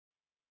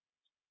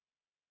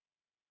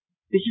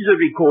This is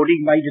a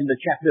recording made in the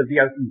chapter of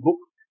the open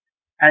book,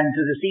 and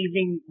this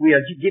evening we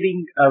are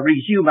giving a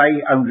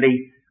resume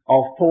only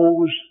of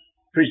Paul's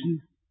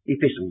prison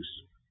epistles.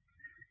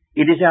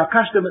 It is our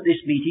custom at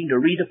this meeting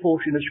to read a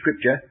portion of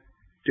Scripture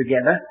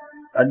together,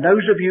 and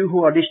those of you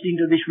who are listening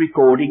to this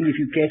recording, if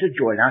you care to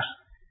join us,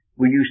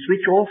 will you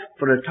switch off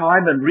for a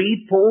time and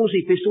read Paul's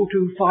epistle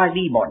to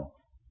Philemon?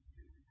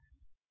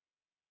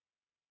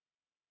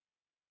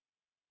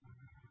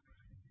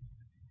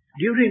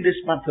 During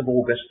this month of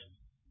August,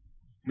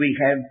 we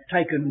have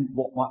taken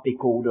what might be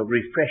called a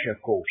refresher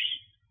course,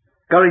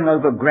 going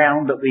over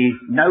ground that we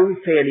know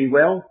fairly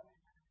well,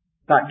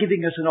 but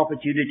giving us an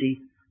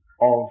opportunity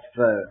of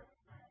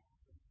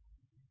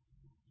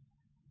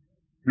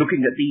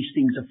looking at these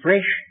things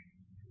afresh,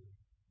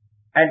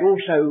 and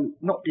also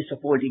not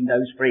disappointing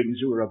those friends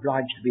who are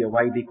obliged to be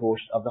away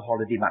because of the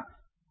holiday month.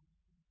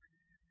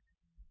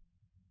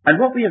 And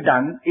what we have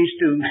done is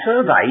to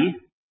survey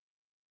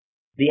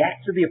the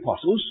Acts of the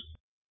Apostles,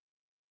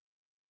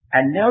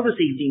 and now this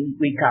evening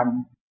we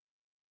come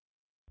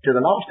to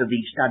the last of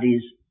these studies,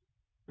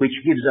 which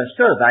gives a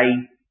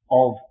survey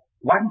of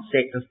one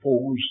set of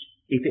Paul's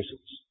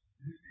epistles.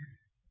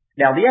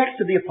 Now, the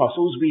Acts of the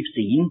Apostles, we've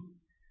seen,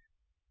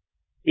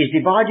 is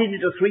divided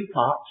into three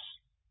parts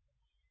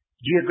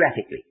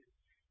geographically.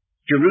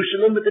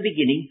 Jerusalem at the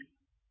beginning,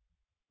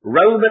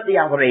 Rome at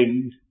the other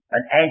end,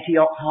 and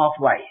Antioch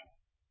halfway.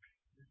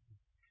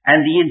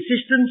 And the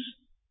insistence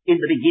in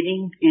the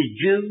beginning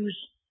is Jews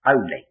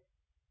only.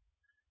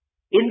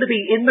 In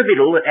the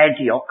middle at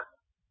Antioch,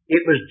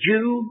 it was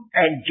Jew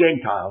and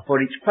Gentile,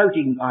 for it's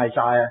quoting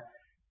Isaiah,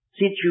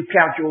 "Since you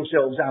count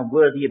yourselves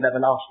unworthy of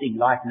everlasting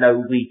life,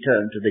 lo, we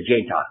turn to the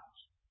Gentiles."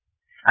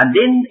 And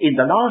then in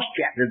the last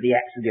chapter of the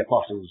Acts of the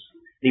Apostles,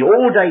 the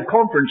all-day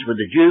conference with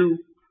the Jew,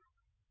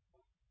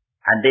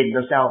 and then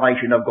the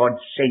salvation of God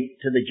sent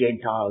to the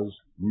Gentiles,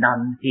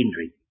 none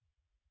hindering.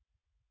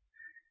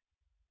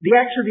 The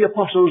Acts of the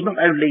Apostles not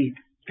only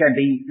can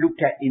be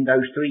looked at in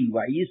those three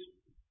ways,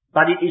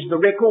 but it is the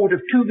record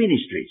of two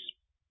ministries.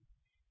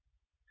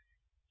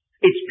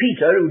 It's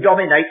Peter who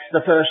dominates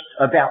the first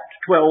about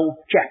 12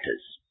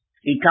 chapters.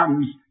 He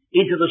comes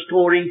into the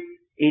story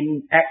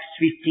in Acts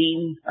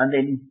 15 and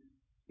then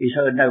is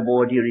heard no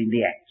more during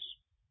the Acts.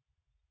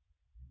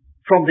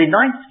 From the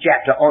 9th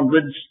chapter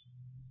onwards,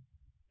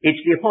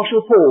 it's the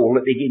Apostle Paul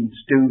that begins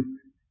to,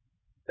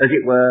 as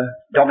it were,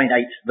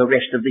 dominate the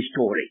rest of the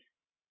story.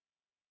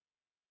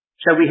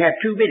 So we have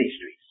two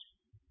ministries.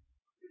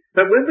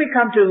 But when we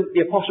come to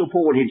the Apostle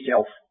Paul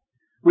himself,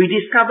 we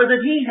discover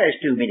that he has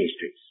two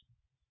ministries.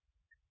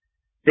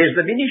 There's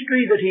the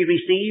ministry that he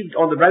received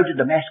on the road to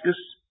Damascus,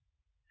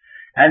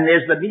 and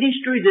there's the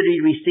ministry that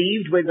he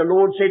received when the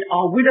Lord said,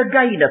 "I will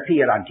again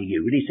appear unto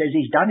you," and he says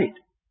he's done it.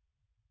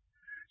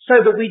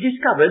 So that we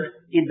discovered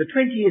in the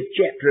 20th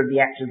chapter of the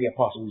Acts of the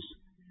Apostles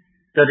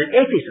that at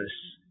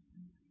Ephesus,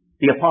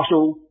 the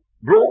apostle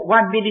brought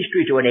one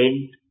ministry to an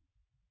end,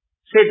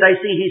 said they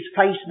see his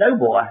face no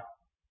more,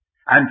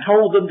 and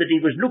told them that he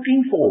was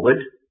looking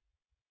forward,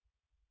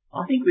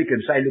 I think we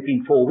can say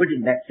looking forward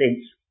in that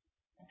sense,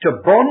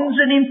 to bonds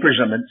and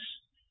imprisonments,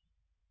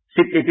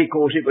 simply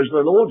because it was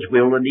the Lord's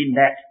will, and in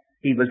that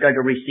he was going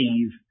to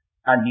receive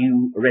a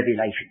new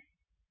revelation.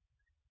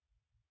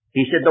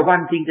 He said the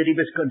one thing that he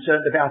was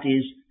concerned about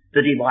is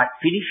that he might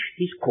finish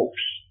his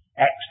course,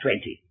 Acts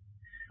 20.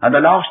 And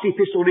the last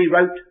epistle he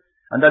wrote,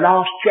 and the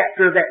last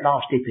chapter of that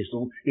last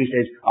epistle, he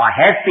says, "I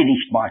have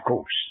finished my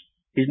course."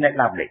 Isn't that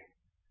lovely?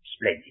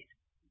 Splendid.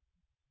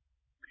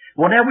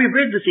 Well, now we've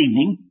read this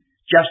evening,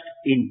 just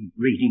in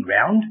reading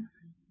round,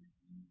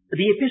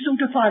 the epistle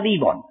to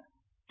Philemon.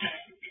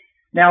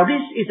 Now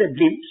this is a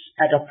glimpse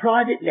at a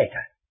private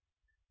letter.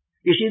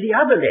 You see, the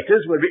other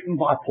letters were written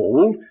by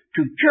Paul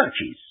to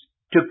churches,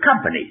 to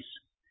companies,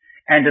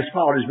 and as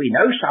far as we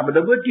know, some of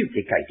them were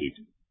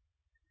duplicated.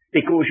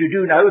 Because you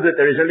do know that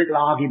there is a little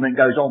argument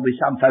goes on with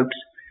some folks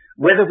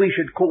whether we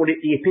should call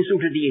it the epistle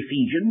to the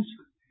Ephesians,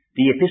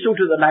 the epistle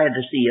to the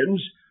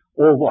Laodiceans,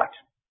 or what.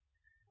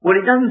 Well,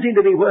 it doesn't seem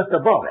to be worth the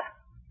bother,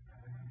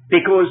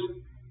 because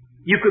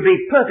you could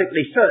be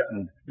perfectly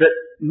certain that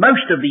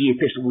most of the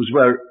epistles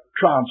were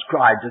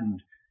transcribed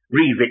and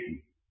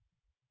rewritten.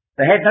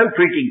 They had no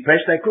printing press.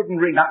 They couldn't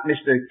ring up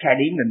Mr.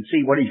 Canning and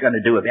see what he's going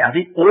to do about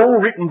it.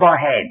 All written by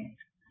hand,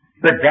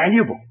 but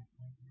valuable.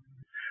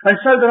 And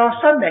so there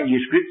are some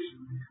manuscripts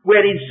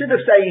where instead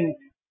of saying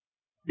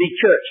the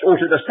church or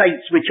to the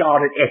saints which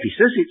are at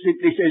Ephesus, it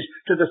simply says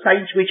to the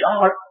saints which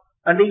are,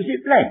 and leaves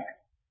it blank.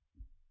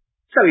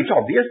 So it's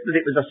obvious that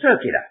it was a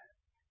circular.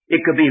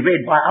 It could be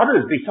read by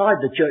others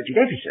beside the church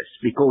at Ephesus,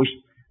 because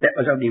that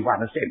was only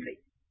one assembly.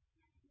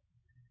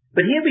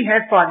 But here we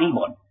have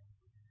Philemon,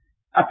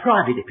 a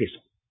private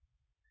epistle.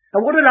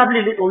 And what a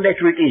lovely little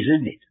letter it is,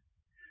 isn't it?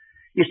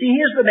 You see,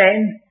 here's the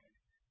man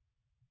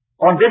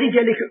on very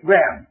delicate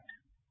ground.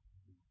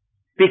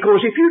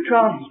 Because if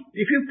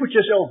you put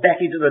yourself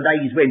back into the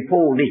days when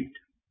Paul lived,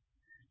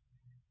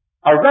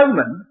 a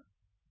Roman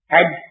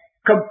had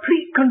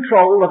complete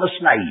control of a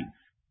slave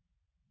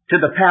to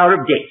the power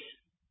of death.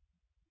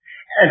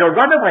 And a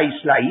runaway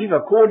slave,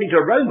 according to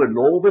Roman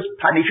law, was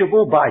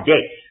punishable by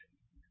death.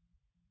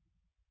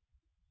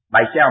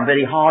 May sound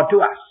very hard to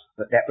us,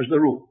 but that was the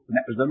rule, and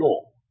that was the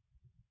law.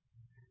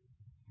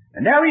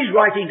 And now he's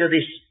writing to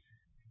this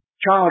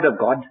child of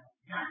God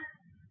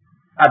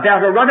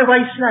about a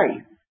runaway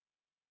slave.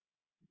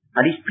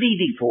 And he's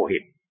pleading for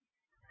him.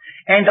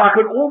 And I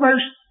could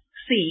almost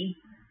see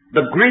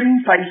the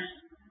grim face,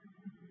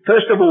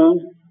 first of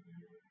all,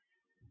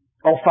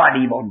 of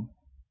Philemon,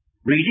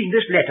 reading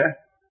this letter,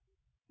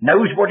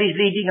 knows what he's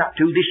leading up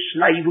to, this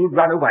slave who'd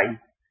run away.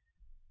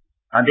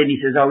 And then he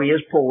says, oh,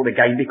 here's Paul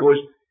again, because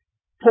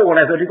Paul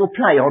has a little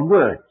play on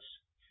words.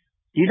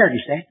 Do you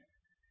notice that?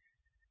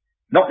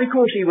 Not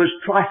because he was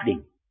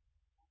trifling.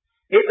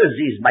 It was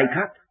his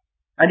make-up.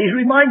 And he's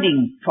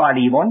reminding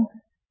Philemon,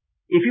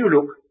 if you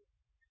look,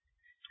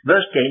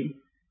 verse 10,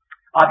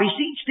 I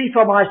beseech thee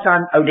for my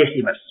son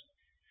Onesimus,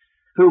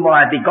 whom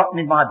I have begotten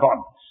in my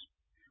bonds,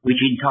 which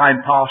in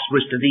time past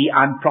was to thee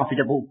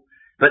unprofitable,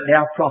 but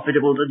now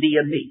profitable to thee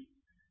and me.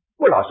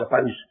 Well, I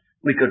suppose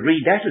we could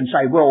read that and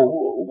say, well,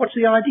 what's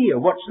the idea?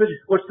 What's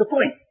the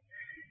point?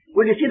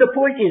 Well, you see, the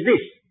point is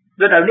this,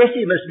 that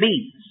Onesimus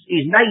means,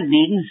 his name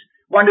means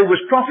one who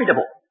was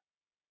profitable.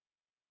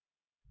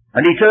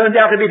 And he turned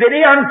out to be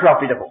very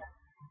unprofitable,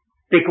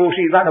 because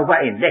he ran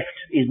away and left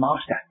his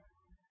master.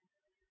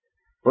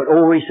 But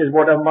oh, he says,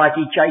 what a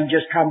mighty change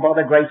has come by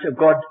the grace of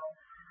God.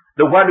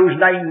 The one whose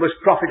name was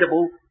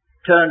profitable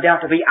turned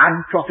out to be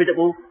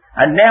unprofitable,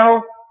 and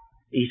now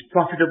he's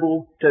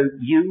profitable to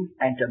you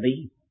and to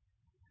me.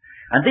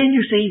 And then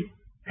you see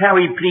how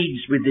he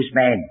pleads with this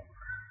man.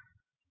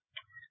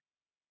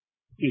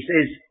 He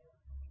says,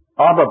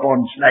 I'm a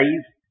bond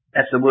slave.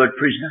 That's the word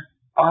prisoner.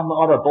 I'm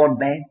a bond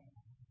man.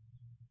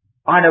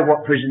 I know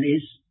what prison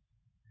is.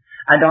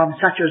 And I'm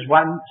such a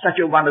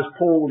one as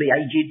Paul the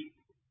aged.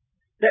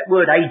 That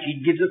word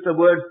aged gives us the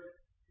word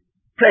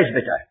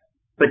presbyter.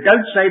 But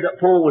don't say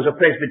that Paul was a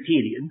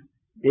Presbyterian,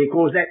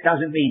 because that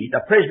doesn't mean it.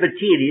 A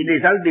Presbyterian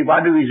is only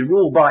one who is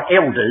ruled by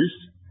elders.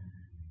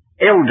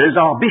 Elders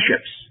are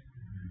bishops.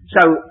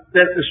 So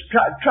the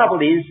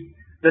trouble is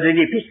that an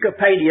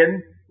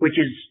Episcopalian, which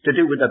is to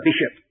do with a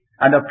bishop,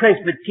 and a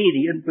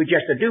Presbyterian, which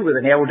has to do with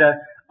an elder,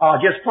 are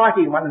just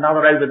fighting one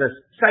another over the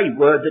same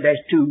word that has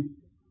two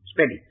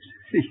spellings.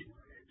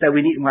 So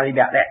we needn't worry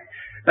about that.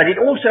 But it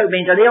also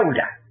means an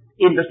elder,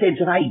 in the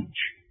sense of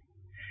age.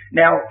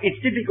 Now,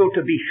 it's difficult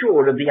to be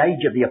sure of the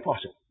age of the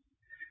apostle.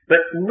 But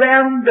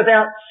round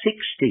about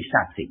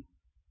 60-something,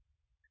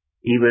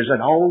 he was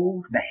an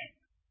old man.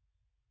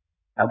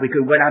 And we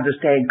can well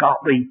understand,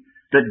 can't we,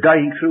 that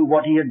going through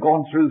what he had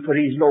gone through for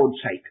his Lord's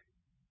sake,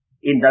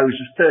 in those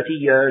 30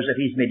 years of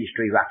his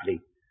ministry roughly,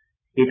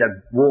 it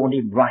had worn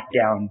him right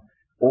down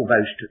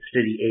almost to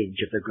the edge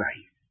of the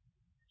grave.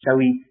 So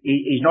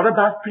he's not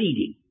above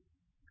pleading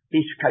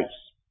his case.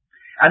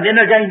 And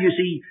then again, you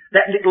see,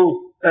 that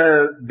little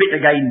bit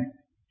again,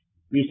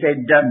 he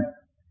said,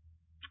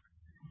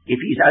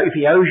 if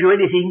he owes you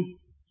anything,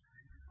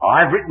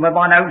 I've written with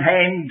mine own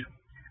hand,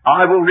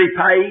 I will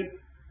repay.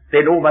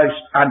 Then almost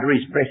under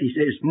his breath he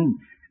says,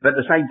 but at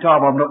the same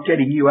time I'm not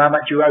telling you how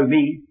much you owe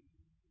me.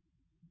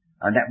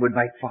 And that would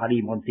make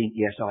Philemon think,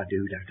 yes, I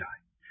do, don't I?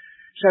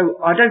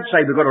 So I don't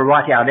say we've got to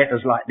write our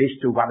letters like this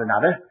to one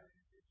another.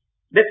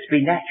 Let's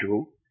be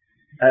natural.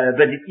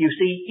 But you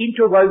see,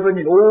 interwoven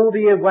in all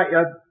the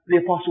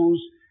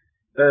apostles'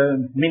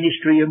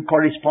 ministry and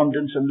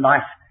correspondence and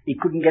life, he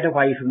couldn't get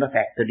away from the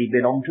fact that he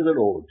belonged to the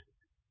Lord.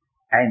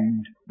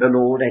 And the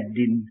Lord had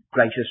been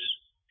gracious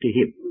to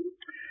him.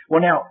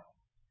 Well now,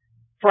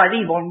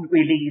 Philemon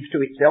we leave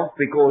to itself,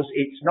 because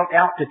it's not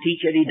out to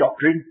teach any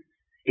doctrine.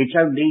 It's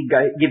only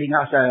giving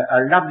us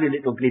a lovely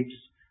little glimpse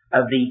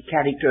of the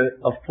character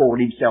of Paul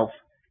himself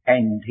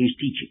and his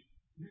teaching.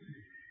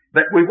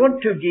 But we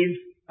want to give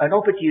an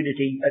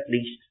opportunity, at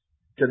least,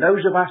 to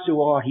those of us who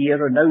are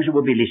here and those who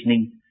will be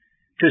listening,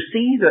 to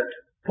see that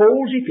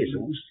Paul's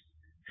epistles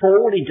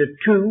fall into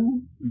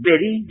two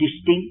very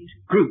distinct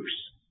groups.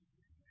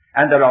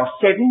 And there are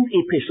 7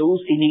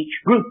 epistles in each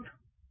group.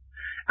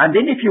 And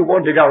then if you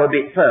want to go a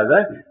bit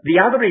further,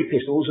 the other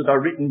epistles that are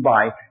written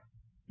by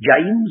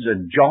James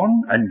and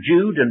John and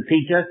Jude and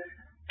Peter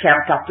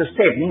count up to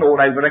 7 all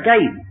over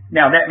again.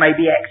 Now that may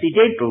be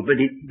accidental,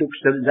 but it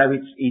looks as though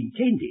it's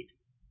intended.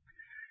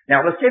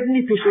 Now the 7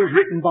 epistles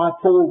written by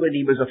Paul when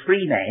he was a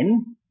free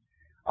man,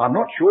 I'm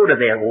not sure of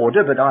their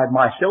order, but I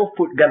myself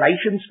put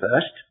Galatians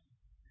first,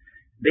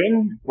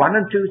 then 1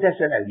 and 2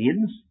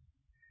 Thessalonians,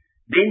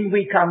 then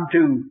we come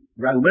to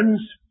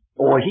Romans,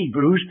 or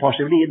Hebrews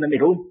possibly in the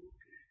middle,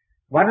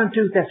 1 and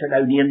 2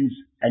 Thessalonians,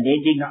 and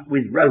ending up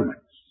with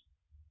Romans.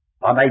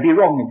 I may be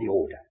wrong in the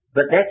order,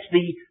 but that's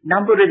the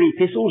number of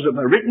epistles that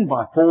were written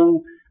by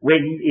Paul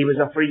when he was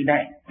a free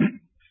man.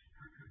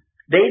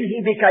 Then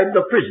he became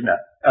the prisoner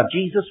of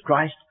Jesus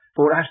Christ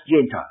for us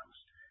Gentiles,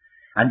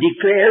 and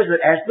declares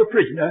that as the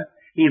prisoner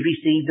he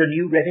received a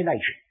new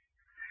revelation.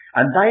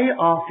 And they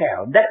are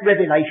found, that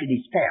revelation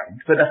is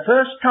found for the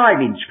first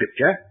time in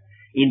Scripture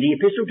in the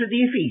epistle to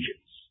the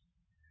Ephesians.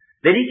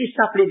 Then it is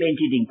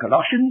supplemented in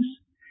Colossians,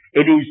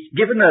 It is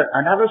given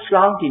another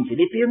slant in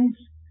Philippians,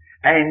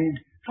 and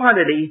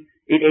finally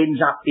it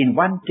ends up in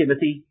 1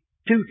 Timothy,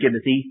 2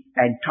 Timothy,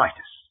 and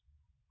Titus.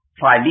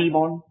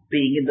 Philemon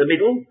being in the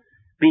middle,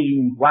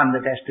 being one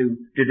that has to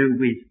do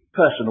with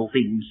personal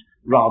things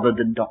rather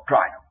than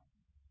doctrinal.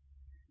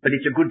 But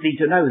it's a good thing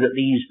to know that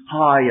these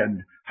high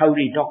and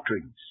holy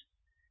doctrines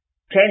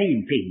can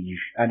impinge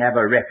and have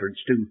a reference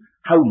to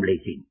homely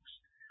things.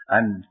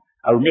 And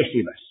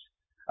Onesimus,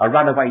 a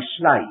runaway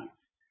slave,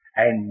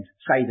 and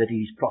say that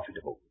he's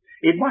profitable.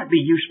 It might be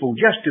useful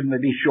just to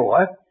be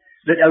sure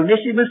that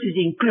Onesimus is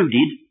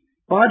included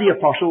by the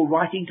apostle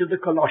writing to the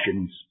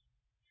Colossians.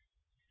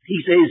 He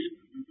says,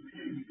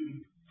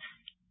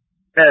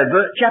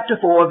 chapter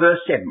 4, verse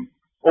 7,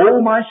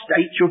 all my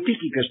state shall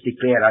Tychicus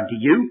declare unto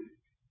you,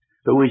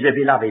 who is a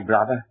beloved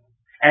brother,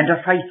 and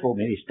a faithful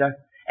minister,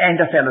 and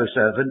a fellow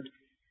servant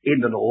in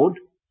the Lord,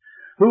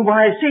 whom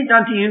I have sent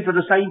unto you for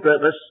the same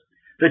purpose,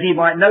 that he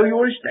might know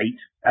your estate,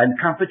 and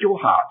comfort your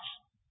hearts,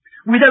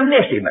 with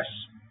Onesimus,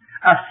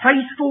 a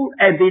faithful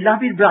and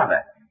beloved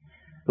brother,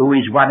 who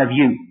is one of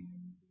you.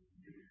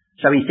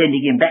 So he's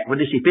sending him back with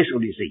this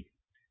epistle, you see.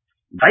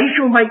 They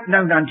shall make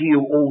known unto you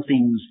all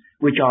things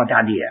which are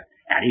done here.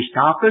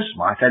 Aristarchus,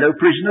 my fellow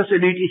prisoner,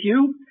 saluteth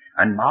you,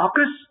 and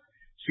Marcus,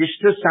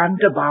 sister's son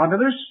to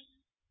Barnabas.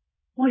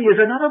 Well,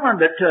 here's another one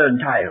that turned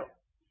tail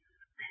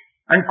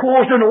and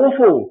caused an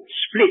awful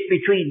split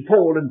between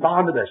Paul and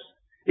Barnabas,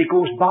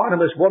 because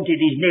Barnabas wanted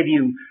his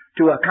nephew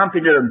to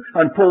accompany them,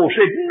 and Paul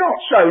said, not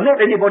so,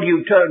 not anybody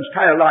who turns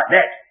tail like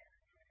that.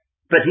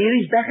 But here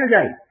he's back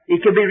again. He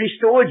can be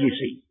restored, you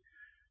see.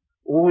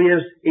 Oh,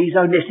 he's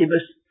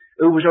Onesimus,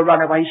 who was a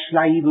runaway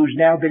slave, who's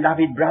now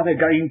beloved brother,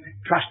 going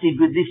trusted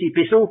with this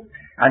epistle.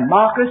 And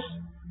Marcus,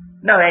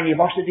 no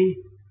animosity,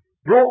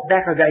 brought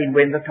back again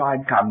when the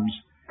time comes.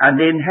 And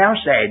then how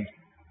sad.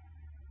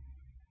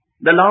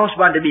 The last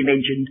one to be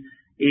mentioned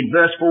in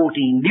verse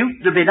 14, Luke,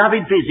 the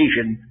beloved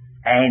physician,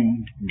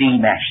 and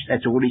Demas.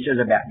 That's all he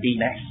says about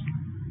Demas.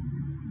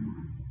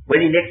 When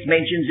he next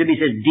mentions him, he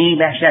says,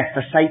 Demas hath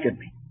forsaken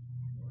me.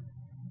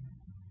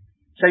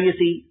 So you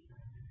see,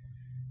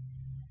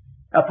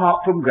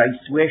 apart from grace,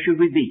 where should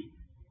we be?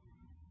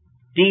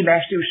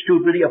 Demas, who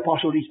stood with the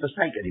apostle, is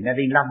forsaken him,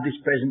 having loved this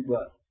present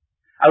world.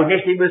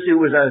 Onesimus,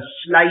 who was a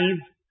slave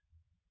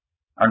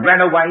and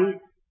ran away,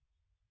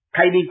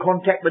 came in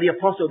contact with the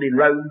apostle in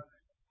Rome,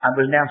 and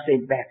was now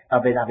sent back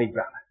a beloved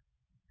brother.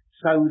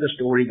 So the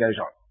story goes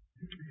on.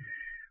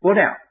 Well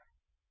now,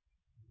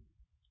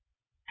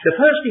 the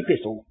first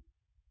epistle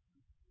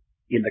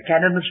in the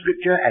canon of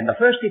Scripture, and the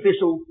first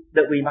epistle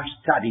that we must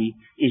study,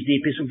 is the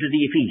epistle to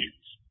the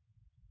Ephesians.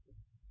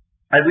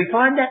 And we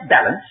find that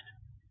balanced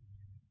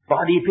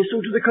by the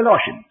epistle to the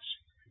Colossians,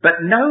 but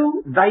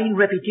no vain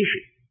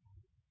repetition.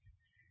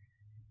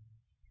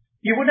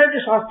 You will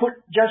notice I've put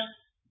just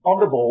on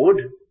the board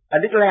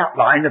a little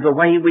outline of the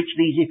way in which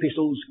these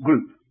epistles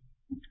group.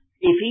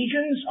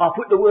 Ephesians, I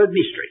put the word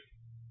mystery.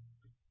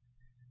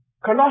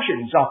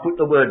 Colossians, I put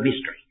the word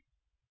mystery.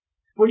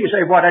 Well, you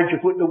say, why don't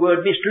you put the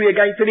word mystery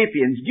against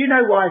Philippians? Do you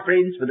know why,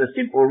 friends? For the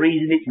simple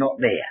reason it's not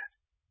there.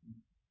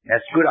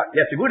 That's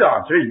a good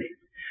answer, isn't it?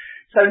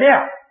 So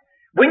now,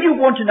 when you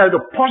want to know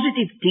the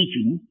positive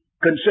teaching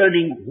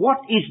concerning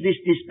what is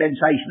this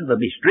dispensation of the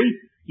mystery,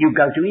 you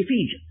go to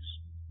Ephesians.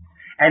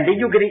 And then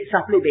you get it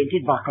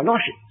supplemented by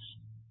Colossians.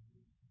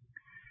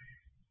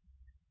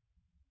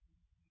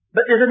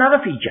 But there's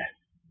another feature.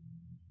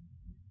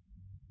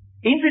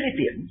 In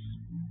Philippians,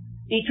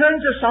 he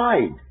turns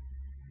aside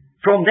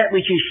from that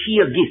which is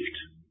sheer gift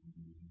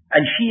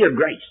and sheer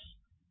grace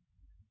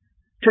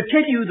to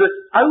tell you that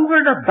over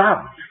and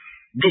above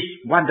this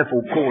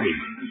wonderful calling,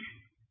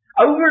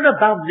 over and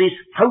above this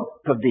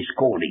hope of this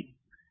calling,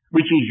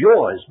 which is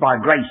yours by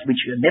grace,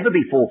 which can never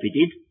be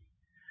forfeited,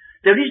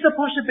 there is the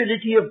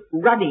possibility of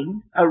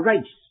running a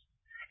race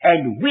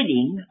and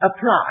winning a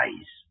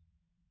prize.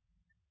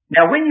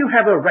 Now, when you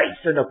have a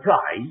race and a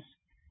prize,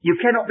 you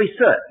cannot be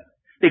certain,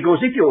 because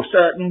if you're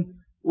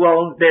certain,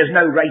 well, there's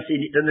no race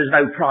in it and there's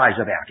no prize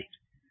about it.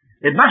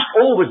 There must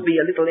always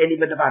be a little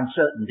element of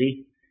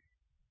uncertainty.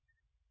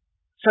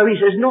 So he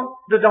says, not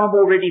that I'm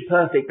already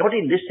perfect, not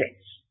in this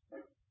sense.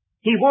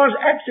 He was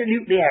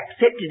absolutely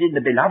accepted in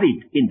the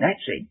beloved in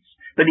that sense.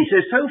 But he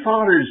says, so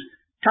far as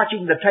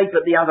touching the tape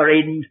at the other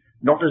end,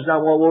 not as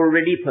though I'm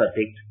already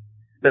perfect,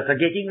 but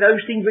forgetting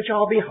those things which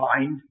are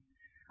behind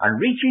and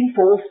reaching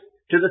forth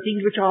to the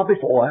things which are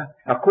before,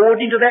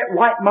 according to that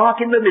white mark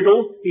in the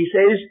middle, he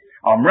says,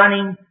 I'm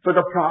running for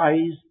the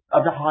prize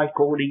of the high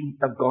calling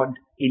of God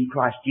in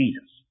Christ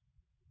Jesus.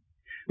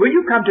 When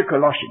you come to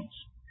Colossians,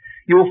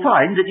 you'll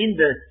find that in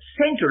the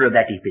center of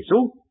that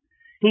epistle,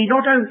 he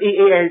not only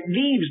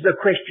leaves the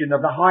question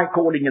of the high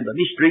calling and the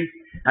mystery,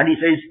 and he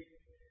says,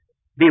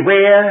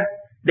 beware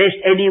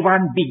lest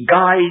anyone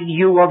beguile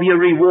you of your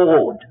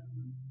reward.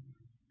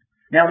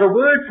 Now the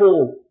word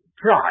for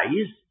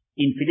prize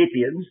in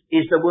Philippians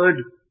is the word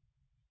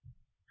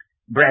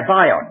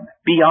brabion,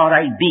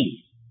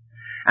 B-R-A-B.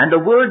 And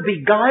the word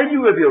beguile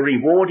you of your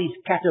reward is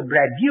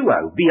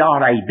catabrabuo,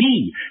 B-R-A-B.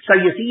 So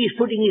you see he's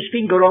putting his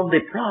finger on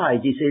the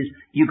prize. He says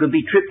you can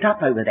be tripped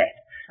up over that.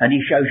 And he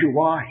shows you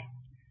why.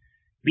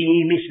 Be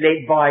ye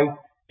misled by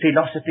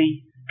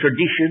philosophy,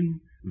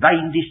 tradition,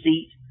 vain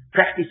deceit,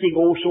 practising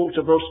all sorts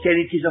of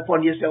austerities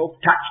upon yourself,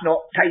 touch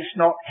not, taste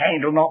not,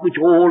 handle not, which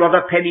all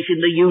other perish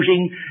in the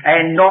using,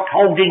 and not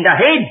holding the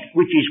head,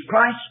 which is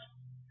Christ.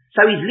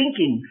 So he's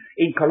linking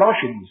in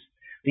Colossians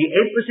the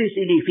emphasis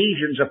in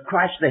Ephesians of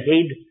Christ the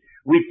head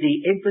with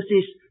the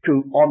emphasis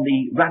on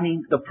the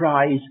running the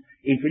prize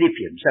in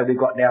Philippians. So we've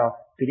got now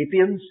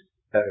Ephesians,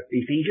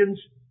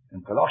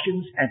 and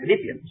Colossians and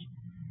Philippians.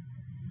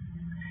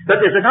 But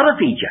there's another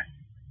feature.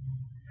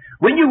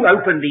 When you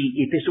open the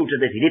epistle to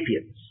the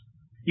Philippians,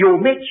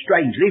 you're met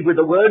strangely with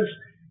the words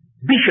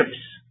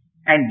bishops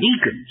and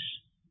deacons.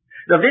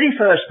 The very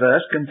first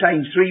verse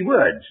contains 3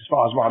 words, as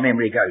far as my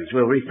memory goes.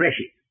 We'll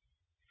refresh it.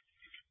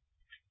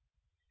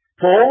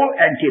 Paul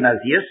and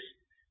Timotheus,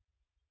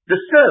 the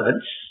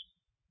servants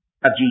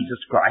of Jesus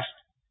Christ,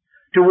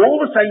 to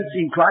all the saints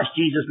in Christ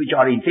Jesus which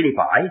are in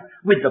Philippi,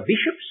 with the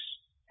bishops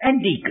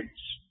and deacons.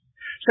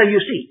 So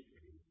you see,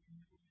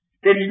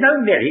 there is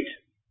no merit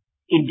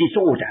in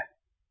disorder.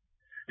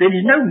 There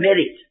is no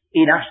merit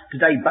in us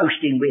today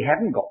boasting we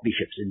haven't got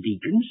bishops and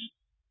deacons.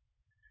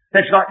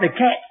 That's like the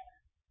cat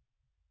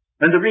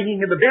and the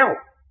ringing of the bell.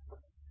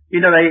 You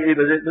know,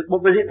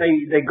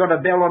 they got a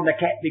bell on the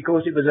cat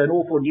because it was an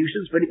awful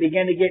nuisance, but it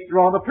began to get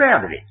rather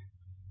proud of it.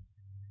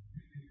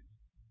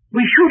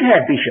 We should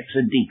have bishops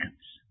and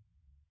deacons.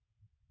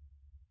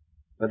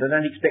 But I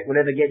don't expect we'll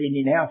ever get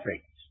in our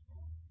friends.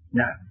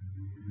 No.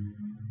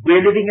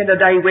 We're living in a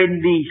day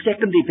when the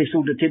second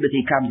epistle to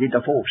Timothy comes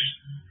into force.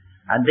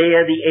 And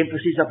there the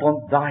emphasis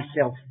upon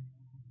thyself,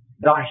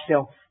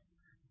 thyself,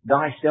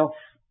 thyself.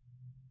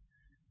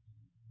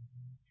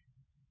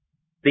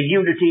 The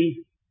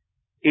unity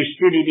is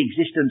still in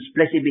existence,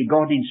 blessed be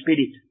God in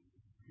spirit.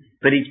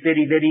 But it's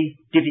very,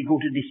 very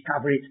difficult to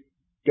discover it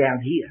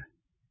down here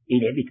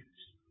in evidence.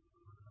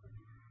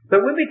 But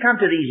when we come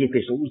to these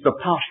epistles, the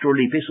pastoral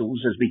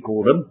epistles as we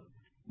call them,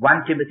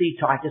 1 Timothy,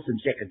 Titus and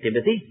 2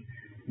 Timothy,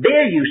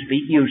 there you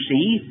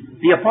see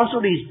the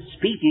apostle is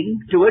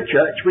speaking to a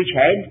church which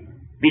had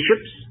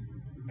bishops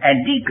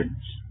and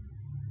deacons.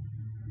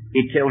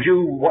 It tells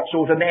you what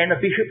sort of man a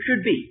bishop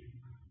should be.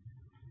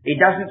 It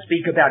doesn't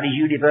speak about his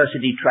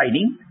university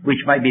training,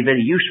 which may be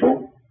very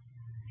useful.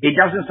 It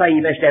doesn't say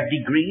he must have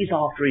degrees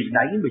after his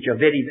name, which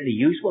are very, very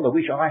useful. I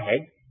wish I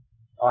had.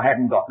 I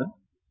haven't got them.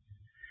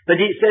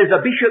 But it says a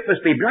bishop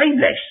must be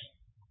blameless,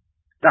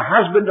 the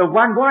husband of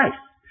one wife.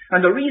 And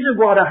the reason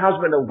why the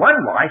husband of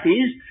one wife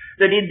is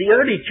that in the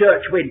early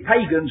church when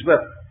pagans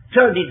were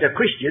turned into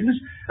Christians,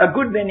 a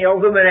good many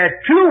of them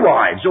had 2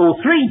 wives or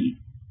 3.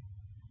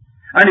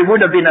 And it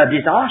would have been a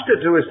disaster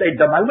to have said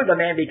the moment a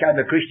man became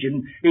a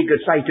Christian, he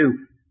could say to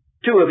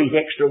 2 of his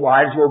extra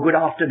wives, well, good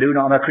afternoon,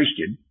 I'm a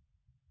Christian.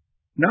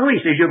 No, he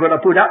says you've got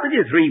to put up with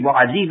your 3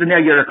 wives even though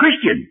you're a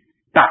Christian.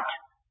 But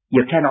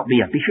you cannot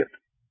be a bishop.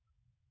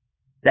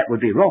 That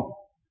would be wrong.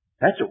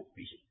 That's all,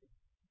 you see.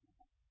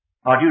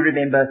 I do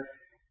remember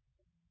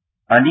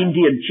an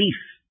Indian chief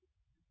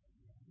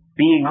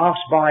being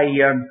asked by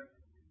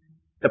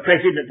the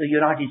President of the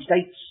United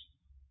States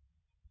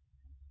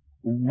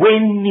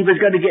when he was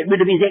going to get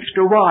rid of his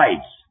extra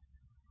wives.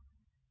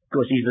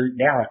 Because he's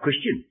now a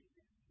Christian.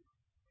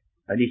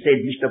 And he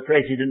said, Mr.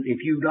 President, if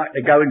you'd like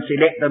to go and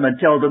select them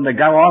and tell them to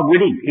go, I'm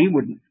willing. He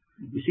wouldn't.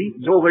 You see,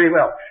 it's all very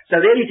well. So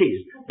there it is.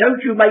 Don't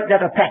you make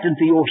that a pattern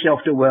for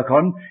yourself to work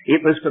on.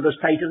 It was for the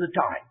state of the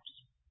times.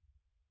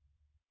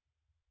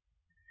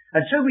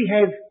 And so we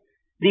have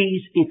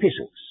these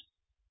epistles.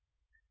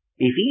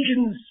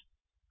 Ephesians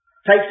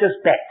takes us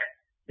back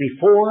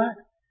before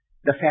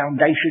the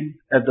foundation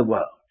of the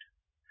world.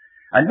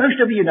 And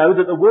most of you know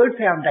that the word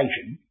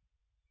foundation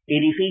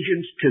in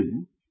Ephesians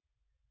 2,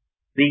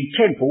 the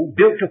temple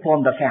built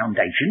upon the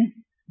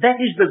foundation, that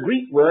is the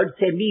Greek word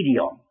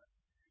themedion.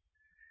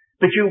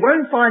 But you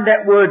won't find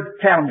that word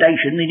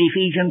foundation in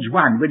Ephesians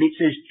 1 when it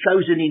says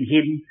chosen in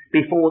him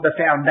before the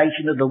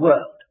foundation of the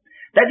world.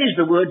 That is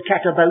the word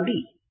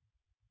katabodi.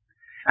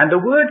 And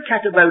the word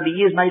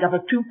katabodi is made up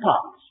of 2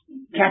 parts.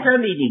 Kata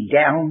meaning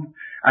down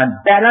and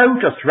balo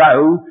to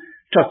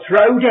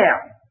throw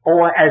down.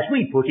 Or as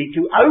we put it,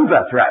 to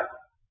overthrow.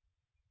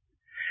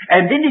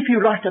 And then if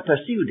you like to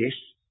pursue this,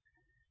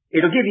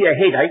 it'll give you a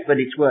headache, but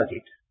it's worth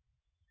it.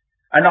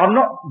 And I'm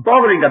not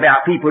bothering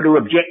about people who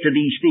object to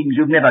these things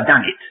who've never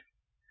done it.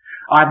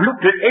 I've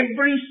looked at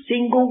every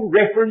single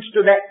reference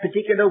to that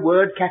particular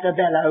word,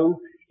 katabalo,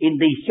 in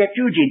the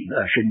Septuagint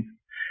version.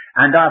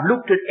 And I've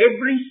looked at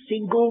every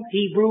single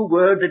Hebrew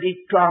word that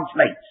it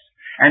translates.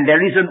 And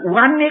there isn't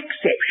one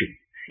exception.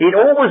 It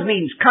always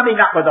means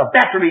coming up with a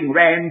battering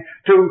ram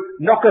to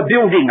knock a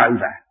building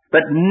over,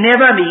 but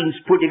never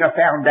means putting a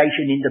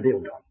foundation in the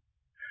build on.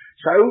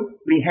 So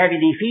we have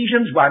in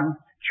Ephesians 1,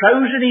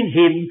 chosen in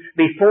him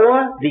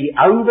before the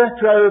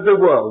overthrow of the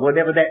world,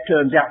 whatever that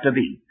turns out to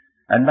be.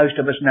 And most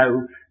of us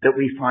know that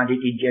we find it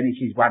in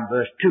Genesis 1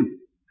 verse 2.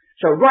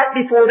 So right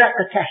before that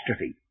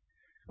catastrophe,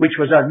 which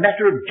was a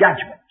matter of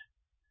judgment,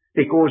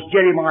 because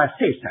Jeremiah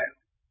says so,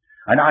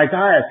 and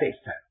Isaiah says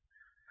so,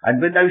 and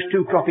when those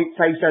two prophets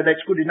say so,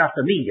 that's good enough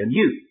for me and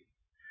you,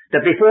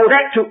 that before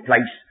that took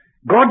place,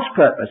 God's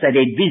purpose had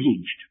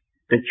envisaged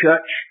the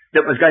church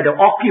that was going to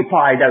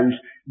occupy those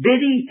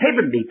very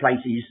heavenly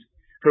places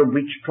from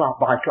which,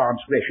 by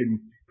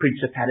transgression,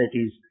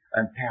 principalities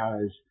and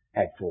powers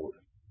had fallen.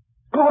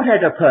 God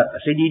had a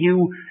purpose, and He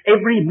knew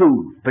every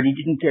move, but He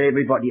didn't tell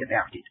everybody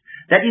about it.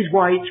 That is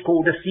why it's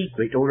called a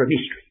secret or a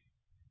mystery.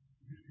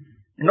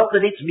 Not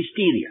that it's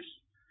mysterious,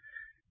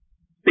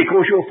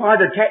 because you'll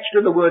find attached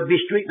to the word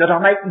mystery that I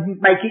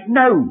make it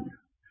known,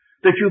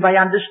 that you may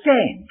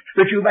understand,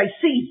 that you may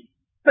see.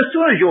 As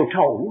soon as you're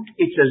told,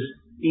 it's as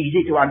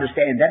easy to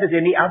understand that as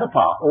any other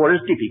part, or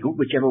as difficult,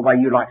 whichever way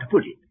you like to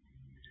put it.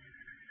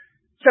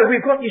 So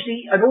we've got, you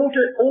see, an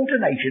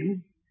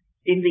alternation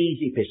in these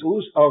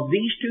epistles of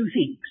these two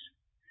things.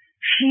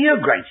 Sheer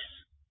grace,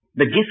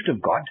 the gift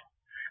of God,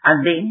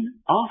 and then,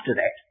 after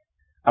that,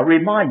 a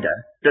reminder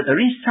that there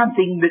is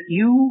something that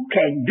you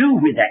can do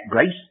with that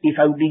grace if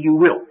only you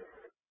will.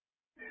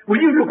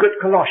 Will you look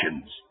at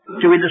Colossians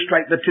to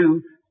illustrate the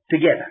two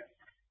together?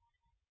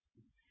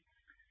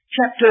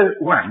 Chapter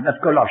 1 of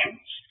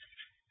Colossians,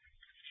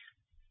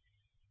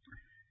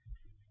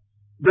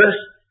 verse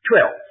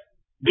 12.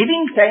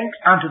 Giving thanks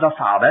unto the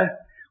Father,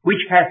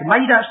 which hath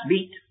made us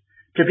meet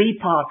to be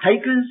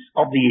partakers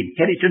of the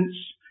inheritance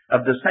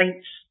of the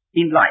saints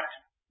in light.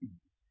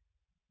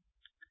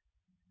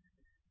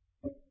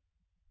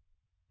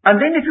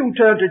 And then if you'll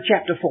turn to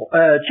chapter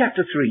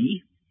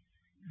 3,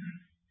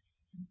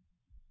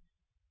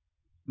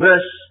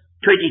 verse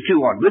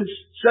 22 onwards,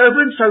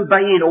 servants,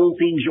 obey in all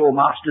things your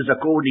masters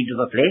according to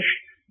the flesh,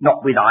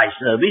 not with eye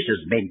service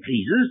as men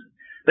pleasers,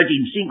 but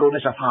in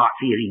singleness of heart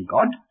fearing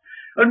God.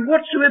 And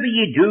whatsoever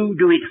ye do,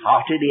 do it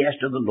heartily as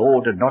to the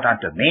Lord and not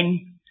unto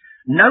men,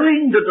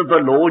 knowing that of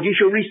the Lord ye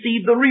shall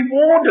receive the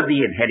reward of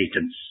the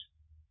inheritance.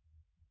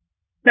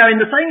 Now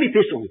in the same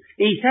epistle,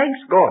 he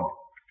thanks God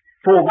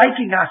for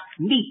making us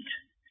meet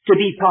to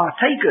be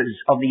partakers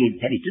of the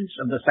inheritance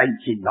of the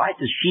saints in light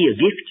as sheer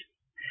gift.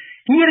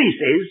 Here he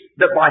says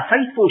that by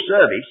faithful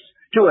service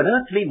to an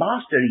earthly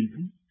master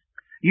even,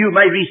 you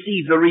may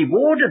receive the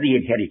reward of the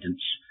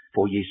inheritance,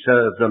 for ye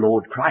serve the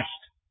Lord Christ.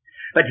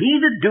 But he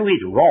that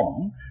doeth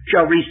wrong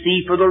shall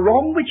receive for the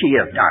wrong which he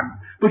hath done.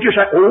 But you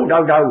say, oh,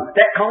 no,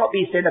 that can't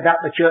be said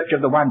about the church of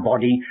the one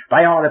body.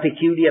 They are a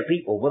peculiar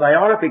people. Well, they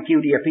are a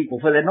peculiar people,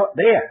 for they're not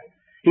there.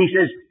 He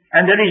says,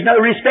 and there is no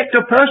respect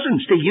of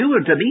persons to you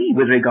and to me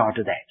with regard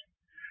to that.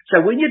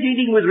 So when you're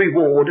dealing with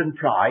reward and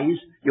prize,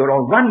 you're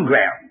on one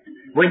ground.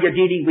 When you're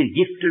dealing with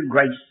gift and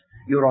grace,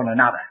 you're on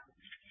another.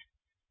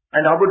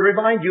 And I would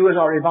remind you, as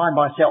I remind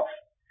myself,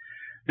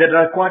 that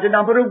there are quite a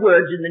number of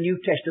words in the New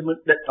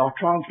Testament that are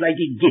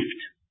translated gift.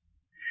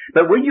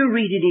 But when you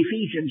read in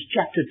Ephesians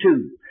chapter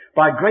 2,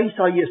 by grace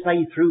are you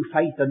saved through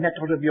faith, and that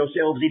not of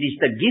yourselves, it is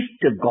the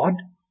gift of God.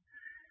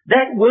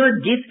 That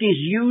word gift is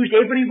used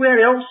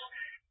everywhere else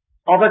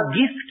of a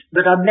gift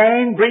that a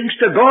man brings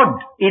to God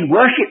in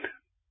worship,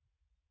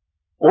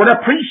 or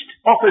a priest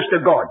offers to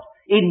God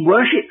in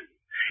worship.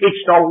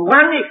 It's the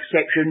one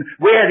exception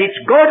where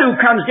it's God who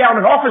comes down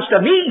and offers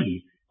to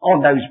me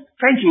on those.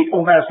 Frankly, it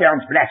almost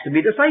sounds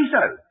blasphemy to say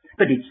so,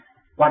 but it's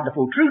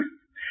wonderful truth.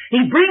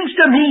 He brings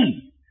to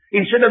me,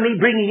 instead of me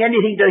bringing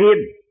anything to him,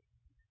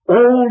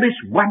 all this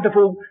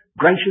wonderful,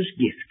 gracious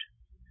gift.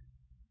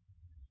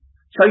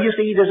 So you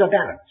see, there's a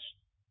balance.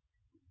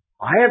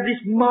 I have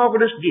this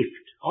marvelous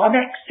gift. I'm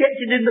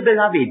accepted in the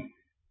beloved.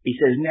 He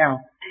says,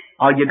 now,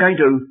 are you going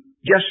to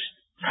just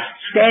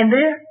stand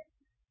there?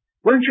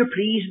 Won't you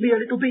please me a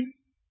little bit?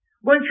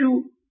 Won't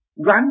you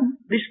run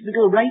this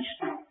little race?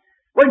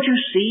 Won't you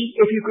see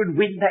if you can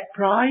win that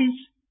prize?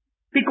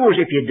 Because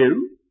if you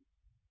do,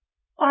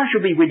 I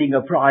shall be winning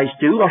a prize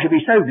too. I shall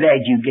be so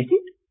glad you get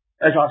it,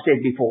 as I've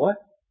said before.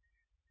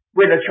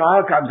 When a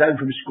child comes home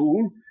from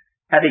school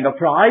having a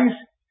prize,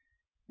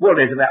 well,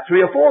 there's about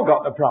 3 or 4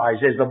 got the prize.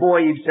 There's the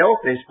boy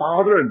himself, there's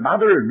father and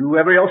mother and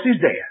whoever else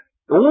is there.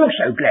 All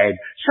so glad,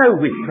 so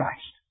with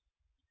Christ.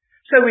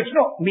 So it's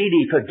not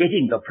merely for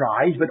getting the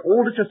prize, but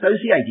all that's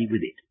associated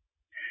with it.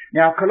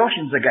 Now,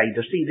 Colossians again,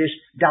 to see this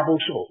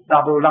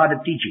double line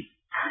of teaching.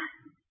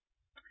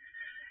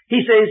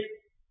 He says,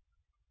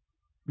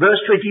 verse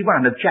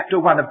 21 of chapter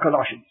 1 of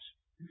Colossians,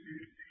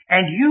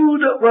 and you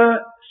that were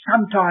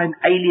sometime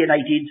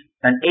alienated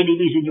and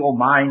enemies in your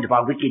mind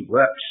by wicked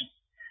works,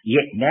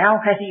 yet now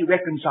hath he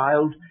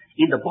reconciled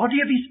in the body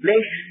of his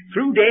flesh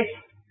through death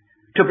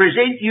to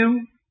present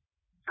you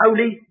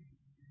holy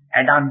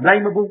and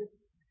unblameable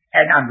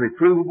and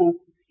unreprovable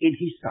in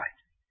his sight.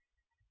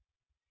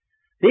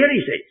 There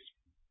he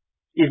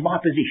says, is my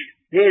position.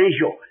 There is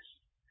yours.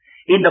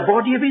 In the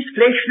body of his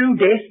flesh through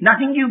death,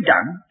 nothing you've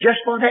done,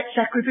 just by that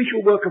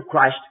sacrificial work of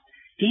Christ,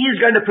 he is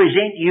going to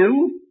present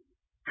you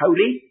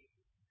holy,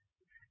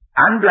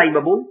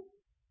 unblameable,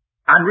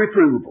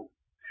 unreprovable.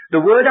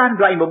 The word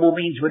unblameable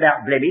means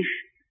without blemish,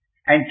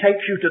 and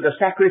takes you to the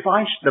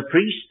sacrifice, the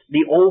priest,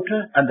 the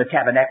altar, and the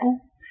tabernacle.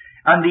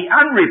 And the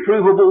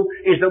unreprovable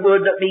is the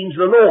word that means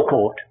the law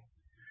court.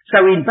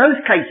 So in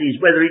both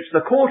cases, whether it's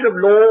the court of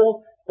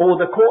law or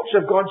the courts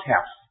of God's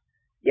house,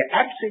 you're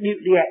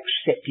absolutely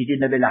accepted in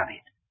the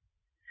beloved.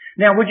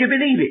 Now, would you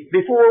believe it?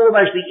 Before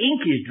almost the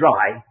ink is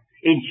dry,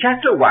 in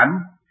chapter 1,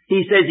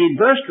 he says in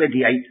verse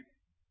 28,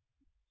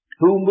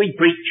 whom we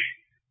preach,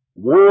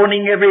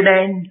 warning every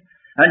man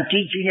and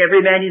teaching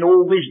every man in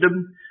all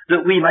wisdom,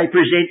 that we may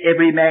present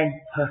every man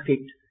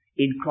perfect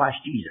in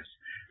Christ Jesus.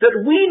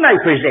 That we may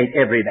present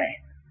every man.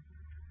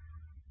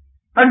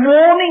 And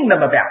warning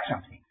them about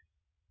something.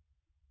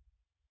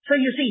 So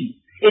you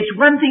see, it's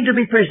one thing to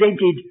be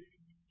presented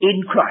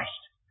in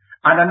Christ,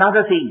 and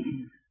another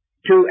thing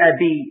to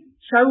be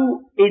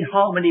so in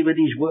harmony with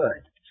His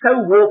Word,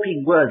 so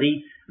walking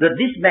worthy that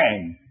this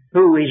man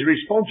who is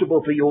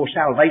responsible for your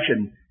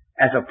salvation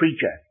as a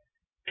preacher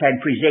can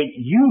present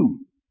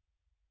you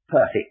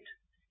perfect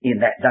in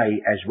that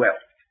day as well.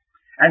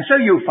 And so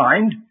you'll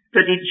find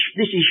that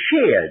this is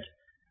shared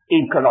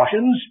in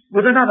Colossians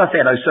with another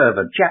fellow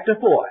servant, chapter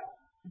 4.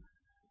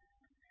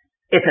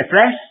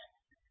 Epistles,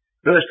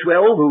 verse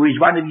 12, who is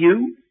one of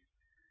you,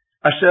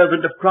 a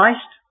servant of Christ,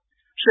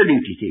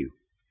 saluteth you,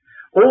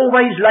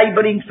 always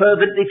labouring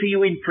fervently for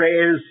you in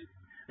prayers,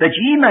 that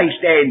ye may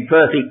stand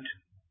perfect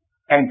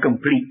and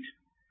complete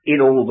in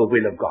all the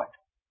will of God.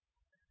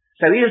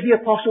 So here's the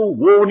apostle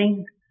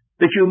warning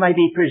that you may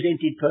be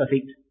presented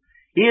perfect.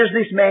 Here's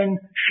this man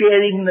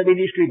sharing the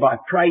ministry by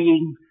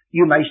praying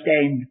you may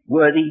stand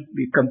worthy,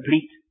 be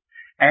complete.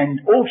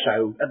 And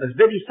also, at the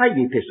very same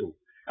epistle,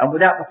 and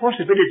without the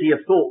possibility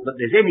of thought that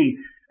there's any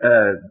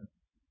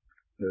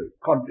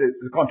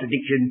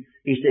contradiction,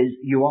 he says,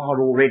 you are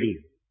already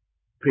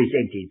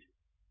presented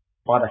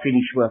by the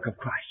finished work of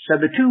Christ. So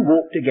the two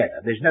walk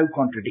together. There's no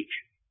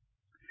contradiction.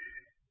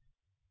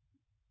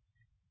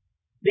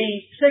 The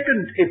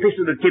second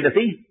epistle of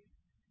Timothy,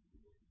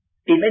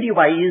 in many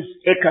ways,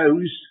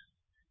 echoes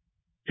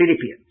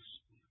Philippians.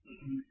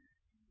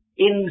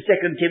 In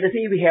 2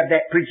 Timothy, we have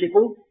that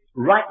principle,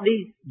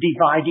 rightly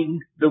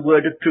dividing the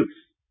word of truth.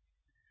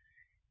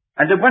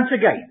 And then once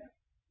again,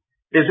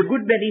 there's a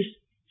good many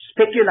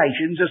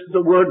speculations as to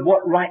the word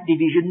what right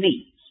division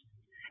means.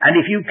 And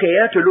if you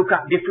care to look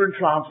up different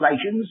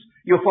translations,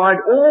 you'll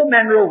find all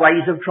manner of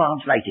ways of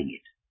translating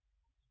it.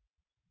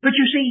 But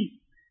you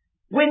see,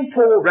 when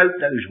Paul wrote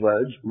those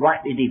words,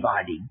 rightly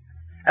dividing,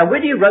 and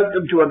when he wrote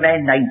them to a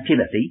man named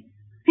Timothy,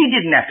 he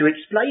didn't have to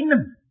explain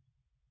them.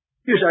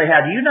 You say,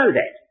 how do you know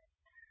that?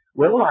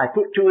 Well, I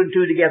put two and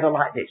two together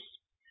like this.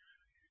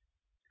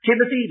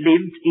 Timothy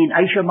lived in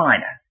Asia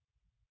Minor.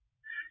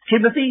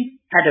 Timothy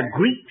had a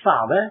Greek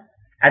father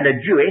and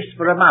a Jewess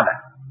for a mother.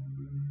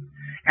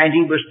 And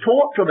he was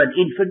taught from an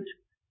infant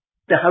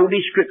the Holy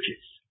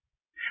Scriptures.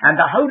 And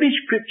the Holy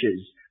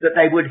Scriptures that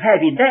they would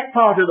have in that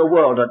part of the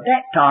world at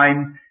that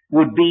time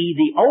would be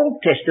the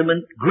Old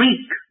Testament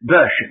Greek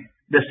version,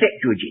 the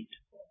Septuagint.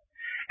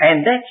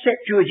 And that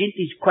Septuagint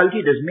is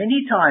quoted as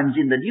many times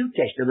in the New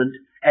Testament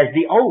as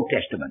the Old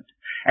Testament.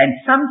 And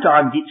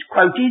sometimes it's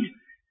quoted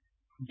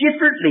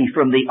differently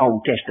from the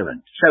Old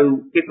Testament.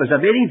 So it was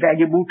a very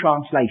valuable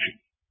translation.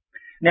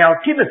 Now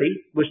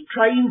Timothy was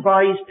trained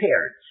by his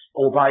parents,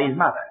 or by his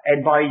mother,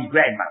 and by his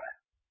grandmother.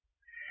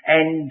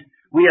 And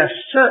we are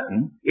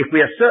certain, if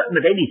we are certain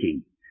of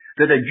anything,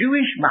 that a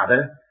Jewish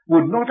mother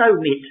would not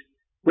omit,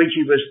 when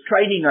she was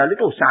training her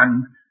little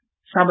son,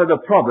 some of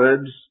the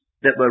proverbs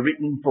that were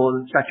written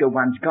for such a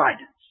one's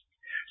guidance.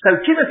 So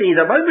Timothy,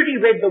 the moment he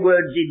read the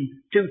words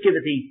in 2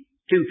 Timothy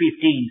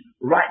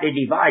 2:15, rightly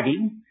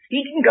dividing,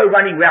 he didn't go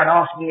running round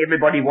asking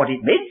everybody what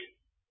it meant.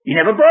 He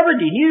never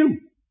bothered, he knew.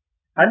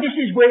 And this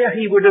is where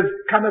he would have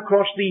come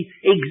across the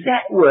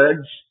exact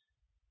words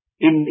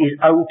in his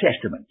Old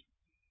Testament.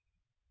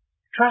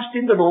 Trust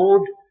in the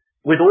Lord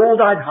with all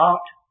thine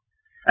heart,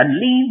 and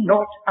lean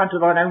not unto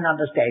thine own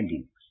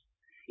understandings.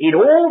 In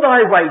all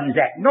thy ways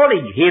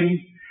acknowledge him,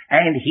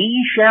 and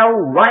he shall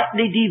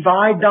rightly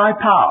divide thy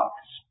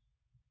paths.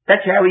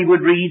 That's how he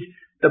would read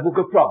the book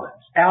of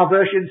Proverbs. Our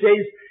version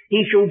says,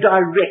 he shall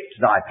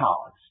direct thy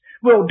paths.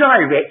 Well,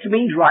 direct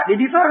means rightly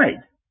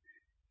divide.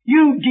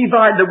 You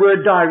divide the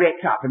word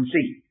direct up and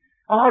see.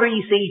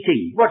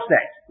 R-E-C-T. What's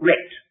that?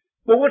 Rect.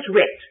 Well, what's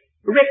rect?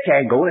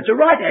 Rectangle. It's a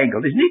right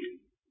angle, isn't it?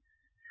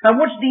 And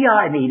what's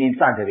D-I mean in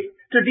front of it?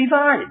 To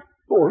divide.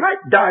 All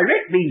right,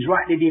 direct means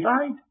rightly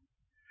divide.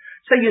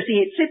 So you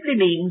see, it simply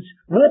means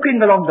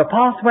walking along the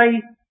pathway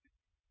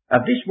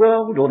of this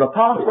world, or the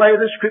pathway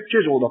of the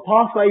Scriptures, or the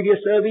pathway of your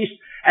service,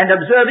 and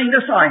observing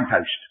the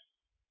signpost.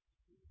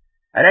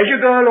 And as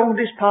you go along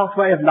this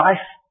pathway of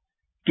life,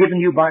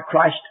 given you by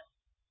Christ,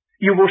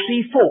 you will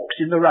see forks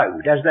in the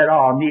road, as there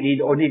are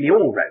nearly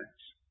all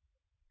roads.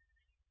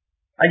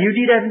 And you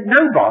need have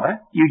no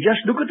bother, you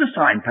just look at the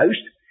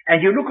signpost,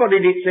 and you look on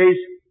it, it says,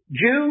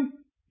 Jew,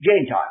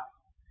 Gentile.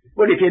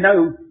 Well, if you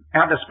know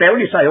how to spell,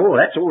 you say, oh,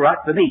 that's all right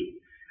for me.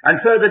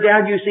 And further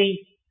down you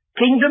see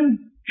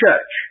kingdom,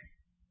 church.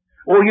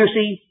 Or you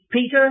see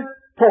Peter,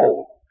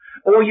 Paul.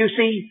 Or you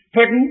see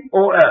heaven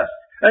or earth.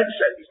 And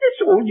so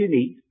that's all you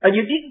need. And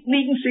you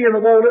needn't see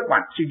them all at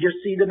once. You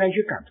just see them as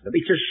you come to them.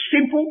 It's as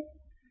simple.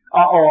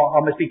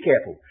 I must be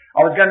careful.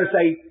 I was going to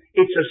say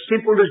it's as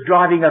simple as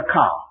driving a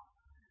car.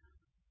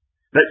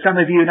 But some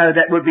of you know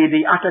that would be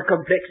the utter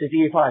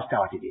complexity if I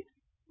started it.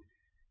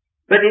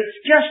 But it's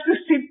just the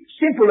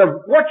simple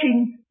of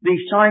watching the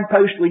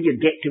signpost when you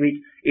get to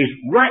it is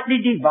rightly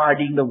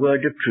dividing the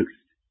word of truth.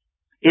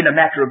 In a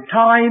matter of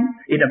time,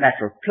 in a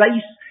matter of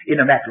place, in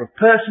a matter of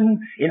person,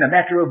 in a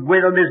matter of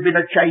whether there's been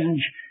a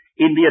change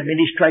in the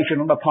administration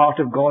on the part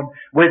of God,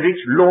 whether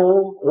it's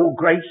law or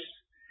grace.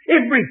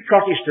 Every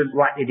Protestant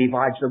rightly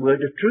divides the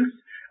word of truth.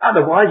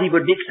 Otherwise he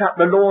would mix up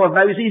the law of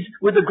Moses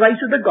with the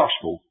grace of the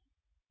gospel.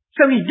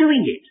 So he's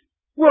doing it.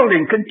 Well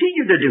then,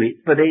 continue to do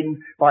it, for then,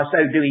 by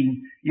so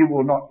doing, you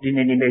will not in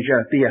any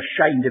measure be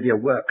ashamed of your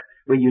work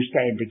when you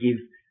stand to give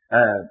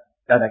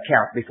an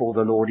account before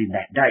the Lord in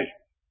that day.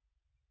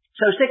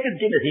 So 2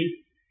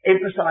 Timothy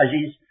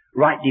emphasizes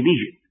right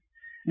division.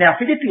 Now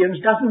Philippians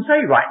doesn't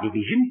say right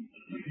division.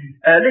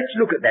 Let's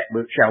look at that,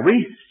 shall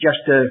we?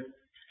 Just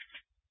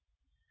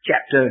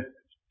chapter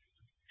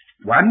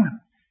 1,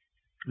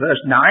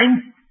 verse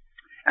 9.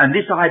 And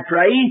this I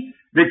pray,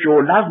 that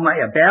your love may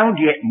abound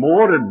yet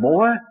more and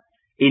more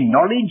in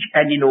knowledge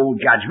and in all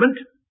judgment,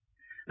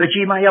 that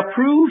ye may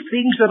approve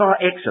things that are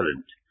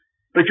excellent.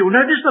 But you'll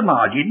notice the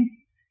margin,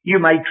 you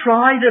may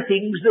try the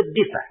things that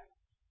differ.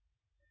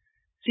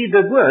 See,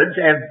 the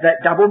words have that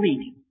double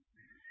meaning.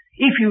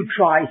 If you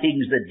try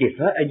things that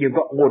differ and you've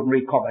got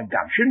ordinary common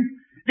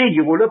gumption, then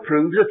you will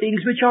approve the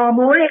things which are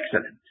more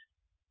excellent.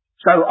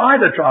 So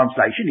either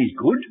translation is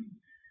good,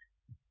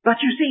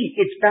 but you see,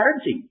 it's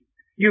balancing.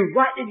 You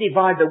rightly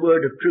divide the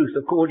word of truth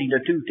according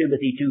to 2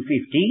 Timothy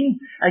 2:15,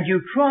 and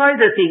you try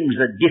the things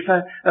that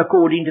differ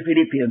according to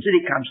Philippians, and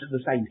it comes to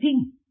the same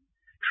thing.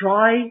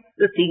 Try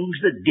the things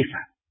that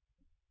differ.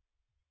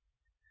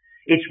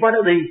 It's one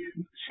of the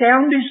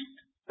soundest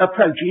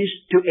approaches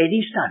to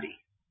any study.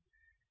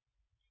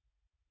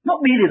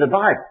 Not merely the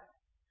Bible,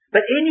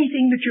 but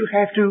anything that you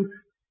have to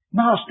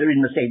master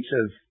in the sense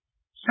of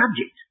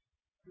subject.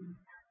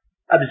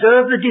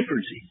 Observe the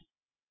differences.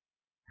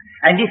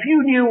 And if you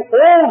knew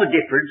all the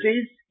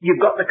differences, you've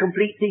got the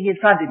complete thing in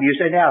front of you.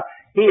 So now,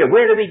 here,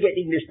 where are we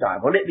getting this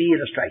time? Well, let me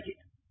illustrate it.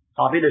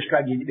 I've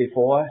illustrated it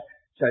before,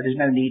 so there's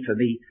no need for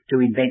me to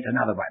invent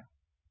another one.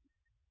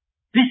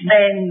 This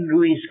man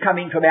who is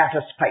coming from outer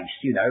space,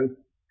 you know,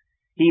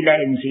 he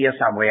lands here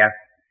somewhere,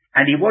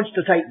 and he wants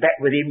to take back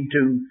with him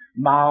to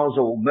Mars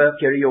or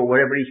Mercury or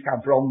wherever he's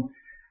come from,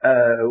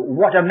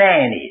 what a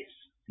man is.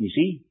 You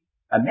see?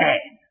 A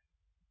man.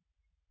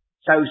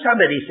 So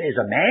somebody says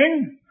a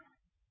man,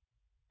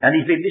 and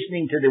he's been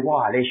listening to the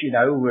wireless, you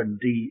know, and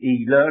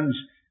he learns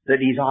that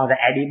he's either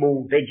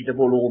animal,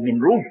 vegetable or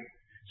mineral.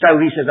 So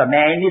he says a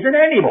man is an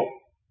animal.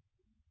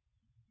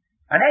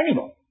 An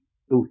animal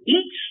who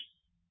eats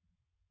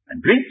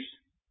and drinks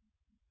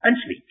and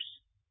sleeps.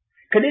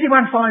 Can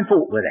anyone find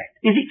fault with that?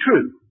 Is it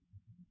true?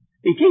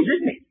 It is,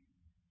 isn't it?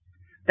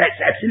 That's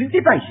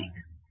absolutely basic.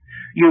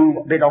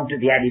 You belong to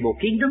the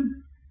animal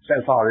kingdom, so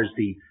far as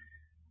the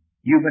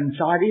human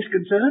side is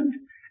concerned,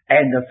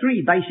 and the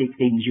three basic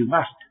things you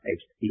must have.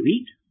 You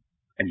eat,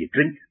 and you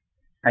drink,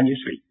 and you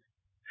sleep.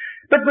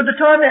 But by the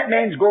time that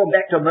man's gone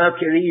back to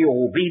Mercury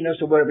or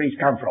Venus or wherever he's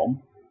come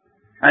from,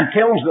 and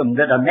tells them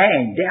that a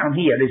man down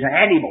here is an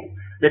animal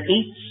that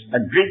eats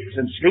and drinks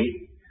and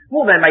sleeps,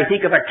 well, they may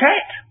think of a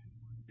cat,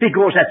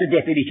 because that's the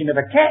definition of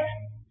a cat.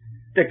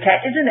 The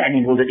cat is an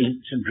animal that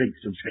eats and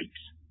drinks and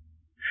sleeps.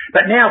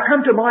 But now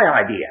come to my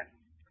idea.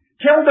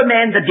 Tell the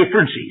man the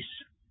differences.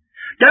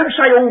 Don't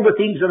say all the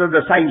things that are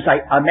the same. Say,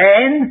 a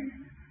man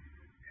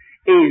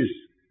is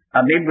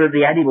a member of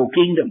the animal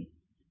kingdom.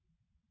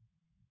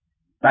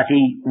 But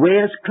he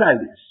wears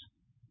clothes.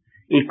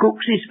 He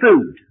cooks his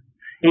food.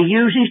 He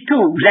uses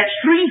tools.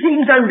 That's three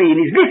things only, and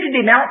he's lifted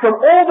him out from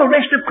all the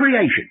rest of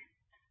creation.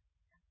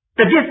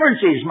 The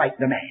differences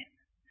make the man.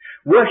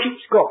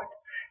 Worships God,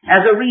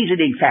 has a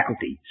reasoning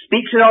faculty,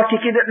 speaks an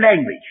articulate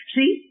language.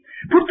 See?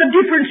 Put the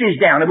differences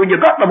down, and when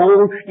you've got them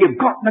all, you've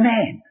got the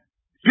man.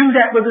 Do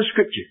that with the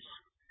scriptures.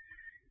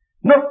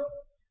 Not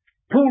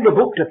pull the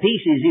book to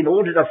pieces in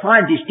order to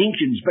find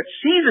distinctions, but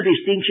see the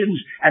distinctions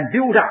and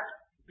build up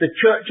the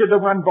church of the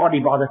one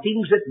body by the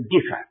things that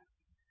differ.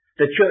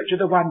 The church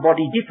of the one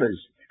body differs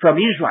from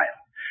Israel,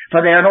 for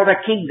they are not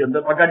a kingdom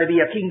that are going to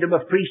be a kingdom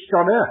of priests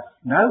on earth.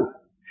 No.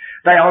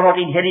 They are not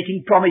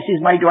inheriting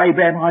promises made to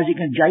Abraham, Isaac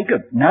and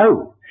Jacob.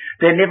 No.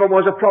 There never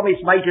was a promise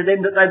made to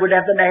them that they would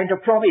have the land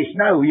of promise.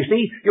 No. You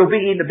see, you're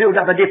beginning to build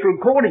up a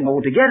different calling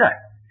altogether.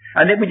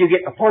 And then when you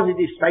get the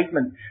positive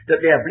statement that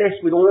they are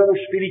blessed with all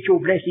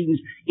spiritual blessings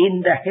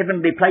in the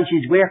heavenly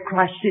places where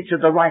Christ sits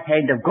at the right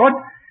hand of God,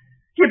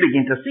 you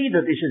begin to see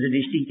that this is a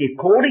distinctive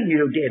calling.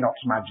 You dare not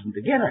smudge them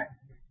together.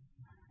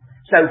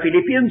 So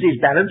Philippians is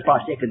balanced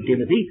by 2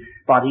 Timothy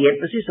by the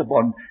emphasis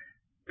upon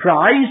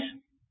prize,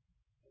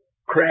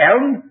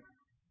 crown,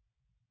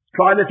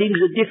 try the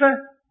things that differ,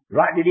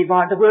 rightly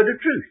divide the word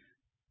of truth.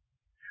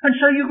 And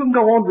so you can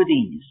go on with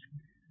these.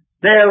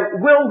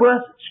 They're well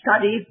worth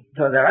study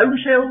for their own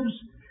selves,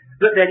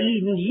 that they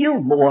even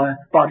yield more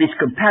by this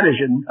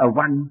comparison of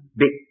one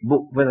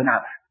book with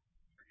another.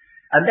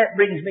 And that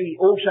brings me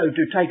also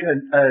to take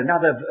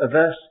another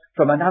verse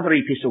from another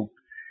epistle,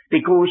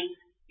 because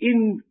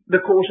in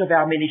the course of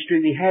our ministry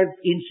we have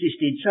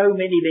insisted so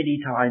many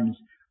times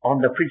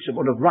on the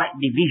principle of right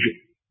division.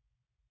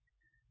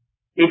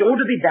 It ought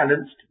to be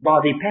balanced by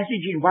the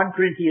passage in 1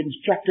 Corinthians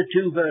chapter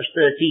 2 verse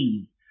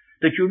 13,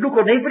 that you look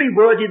on every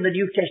word in the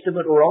New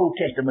Testament or Old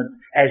Testament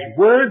as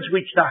words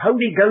which the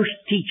Holy Ghost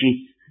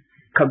teacheth,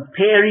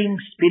 comparing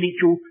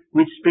spiritual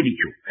with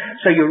spiritual.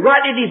 So you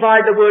rightly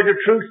divide the word of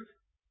truth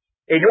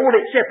in all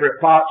its separate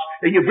parts,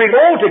 and you bring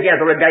all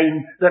together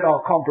again that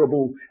are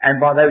comparable,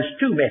 and by those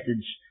two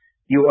methods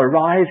you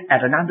arrive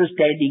at an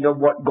understanding of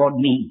what God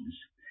means.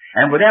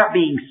 And without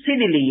being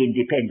sinnily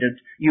independent,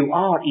 you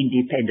are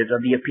independent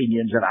of the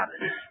opinions of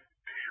others.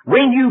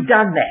 When you've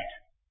done that,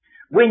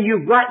 when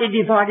you've rightly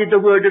divided the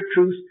word of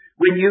truth,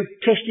 when you've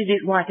tested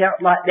it right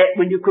out like that,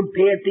 when you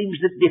compare things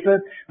that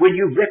differ, when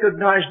you've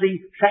recognized the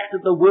fact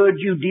that the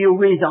words you deal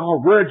with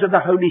are words of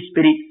the Holy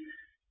Spirit,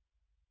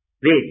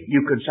 then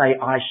you can say,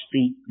 I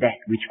speak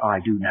that which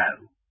I do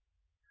know.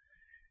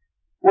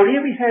 Well, here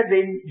we have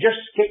then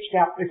just sketched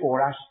out before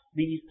us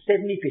these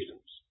 7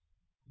 epistles.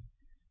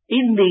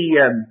 In the,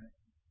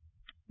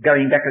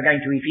 going back again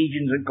to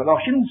Ephesians and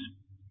Colossians,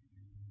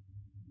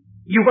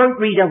 you won't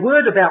read a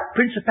word about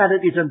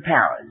principalities and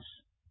powers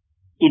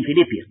in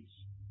Philippians.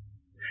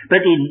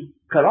 But in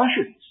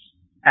Colossians,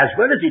 as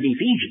well as in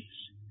Ephesians,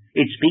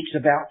 it speaks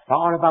about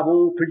far above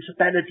all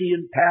principality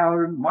and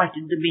power and might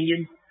and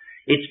dominion.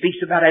 It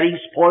speaks about having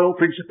spoiled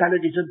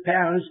principalities and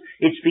powers.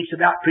 It speaks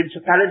about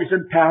principalities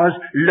and powers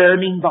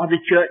learning by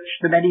the church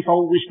the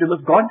manifold wisdom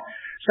of God.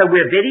 So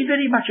we're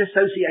very much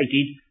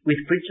associated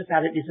with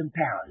principalities and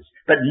powers,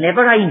 but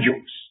never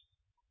angels.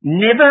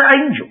 Never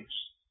angels.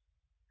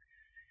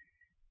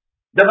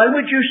 The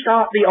moment you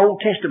start the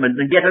Old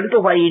Testament and get a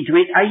little way into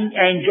it,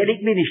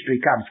 angelic ministry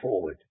comes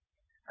forward.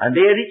 And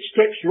there it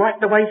steps right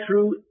the way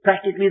through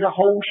practically the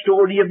whole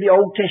story of the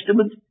Old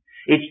Testament.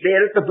 It's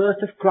there at the birth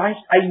of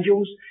Christ,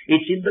 angels.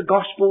 It's in the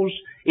Gospels.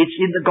 It's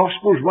in the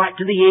Gospels right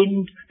to the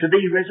end, to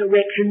the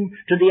resurrection,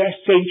 to the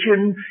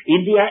ascension,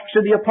 in the Acts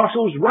of the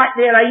Apostles, right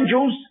there,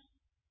 angels.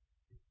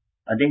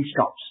 And then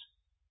stops.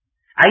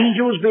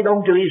 Angels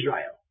belong to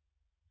Israel.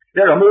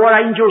 There are more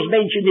angels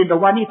mentioned in the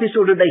one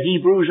epistle to the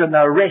Hebrews than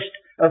the rest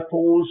of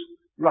Paul's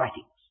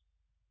writings.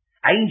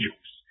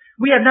 Angels.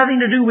 We have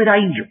nothing to do with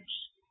angels.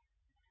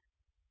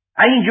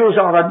 Angels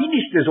are the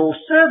ministers or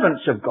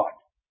servants of God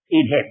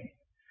in heaven.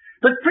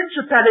 But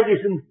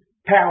principalities and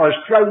powers,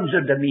 thrones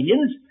and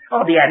dominions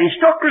are the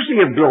aristocracy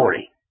of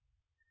glory.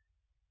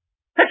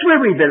 That's where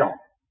we belong.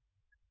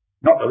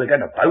 Not that we're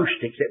going to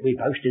boast, except we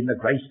boast in the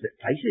grace that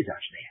places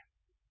us there.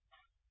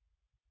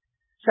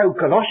 So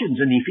Colossians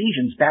and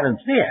Ephesians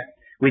balance there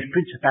with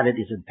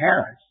principalities and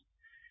powers.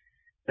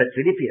 But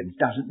Philippians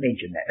doesn't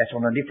mention that. That's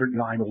on a different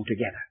line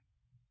altogether.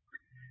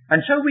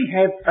 And so we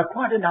have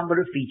quite a number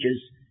of features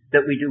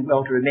that we do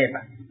well to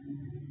remember.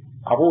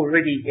 I've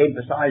already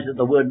emphasized that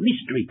the word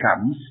mystery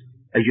comes,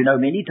 as you know,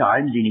 many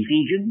times in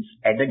Ephesians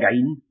and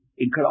again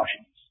in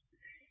Colossians.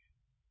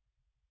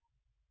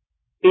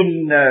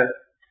 In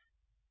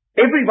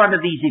every one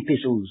of these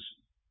epistles,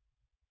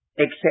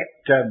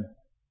 except, I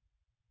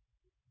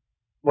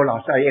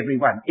say every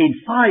one,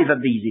 in 5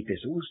 of these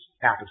epistles,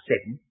 out of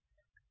 7,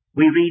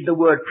 we read the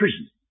word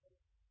prison.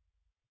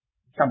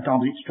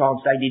 Sometimes it's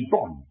translated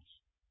bonds.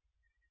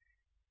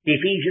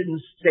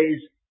 Ephesians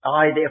says,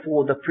 I,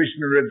 therefore, the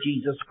prisoner of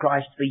Jesus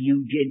Christ for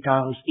you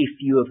Gentiles, if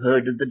you have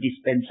heard of the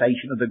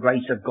dispensation of the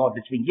grace of God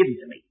that's been given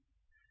to me.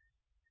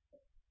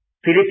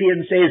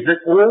 Philippians says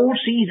that all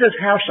Caesar's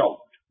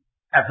household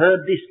have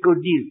heard this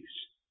good news,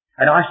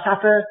 and I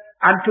suffer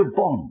unto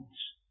bonds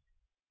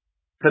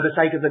for the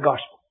sake of the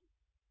gospel.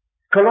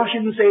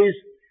 Colossians says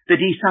that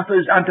he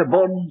suffers unto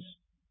bonds,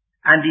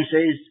 and he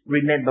says,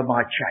 remember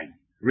my chain.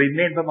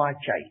 Remember my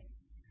chain.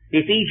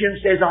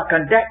 Ephesians says, I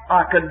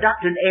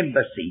conduct an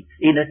embassy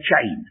in a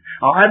chain.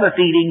 I have a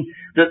feeling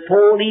that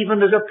Paul, even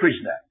as a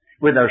prisoner,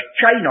 with a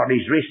chain on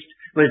his wrist,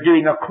 was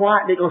doing a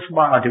quiet little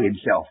smile to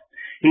himself.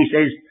 He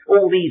says,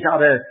 all these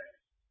other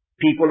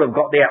people have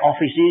got their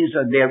offices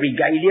and their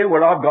regalia.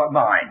 Well, I've got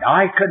mine.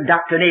 I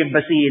conduct an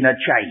embassy in a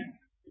chain.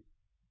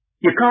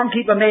 You can't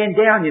keep a man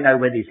down,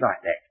 when he's like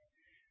that.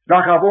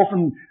 Like I've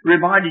often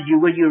reminded you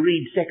when you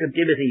read 2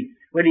 Timothy,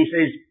 when he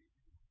says,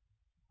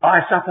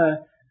 I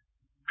suffer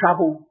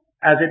trouble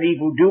as an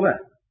evildoer,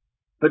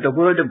 but the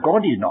word of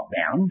God is not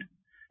bound.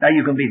 Now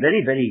you can be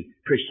very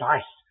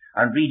precise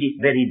and read it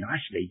very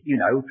nicely,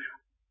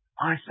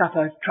 I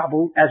suffer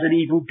trouble as an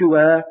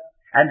evildoer,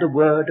 and the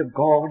word of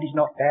God is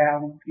not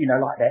bound,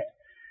 like that.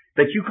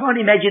 But you can't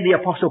imagine the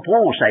Apostle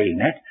Paul saying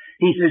that.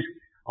 He says,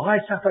 I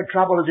suffer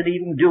trouble as an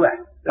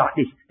evildoer, like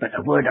this, but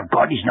the word of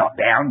God is not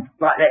bound,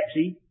 like that,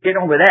 see? Get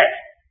on with that.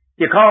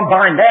 You can't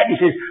bind that. He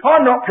says,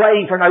 I'm not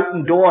praying for an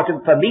open door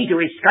for me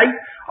to escape.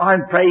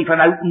 I'm praying for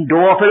an open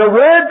door for the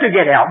word to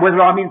get out. Whether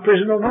I'm in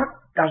prison or not,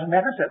 doesn't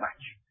matter so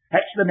much.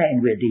 That's the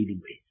man we're dealing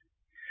with.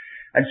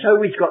 And so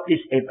we've got this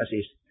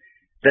emphasis.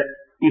 that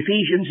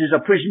Ephesians is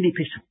a prison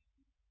epistle.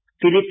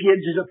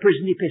 Philippians is a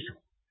prison epistle.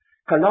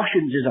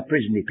 Colossians is a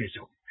prison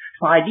epistle.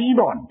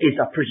 Philemon is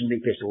a prison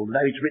epistle,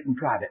 though it's written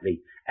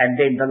privately. And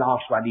then the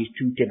last one is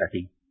 2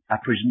 Timothy, a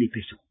prison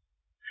epistle.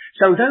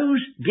 So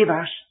those give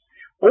us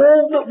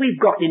all that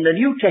we've got in the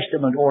New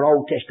Testament or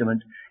Old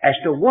Testament as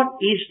to what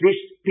is this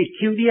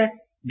peculiar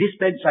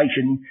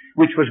dispensation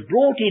which was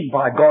brought in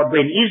by God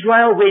when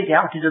Israel went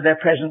out into their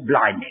present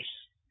blindness.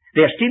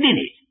 They're still in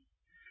it.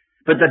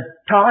 But the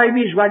time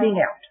is running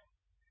out.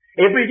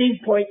 Everything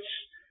points,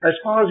 as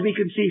far as we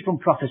can see from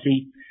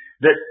prophecy,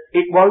 that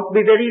it won't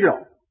be very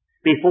long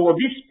before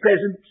this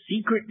present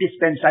secret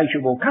dispensation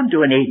will come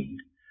to an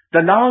end.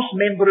 The last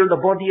member of the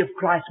body of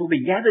Christ will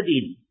be gathered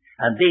in,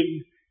 and then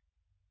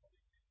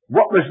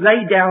what was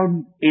laid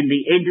down in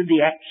the end of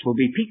the Acts will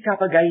be picked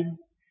up again,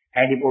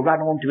 and it will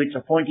run on to its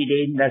appointed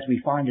end as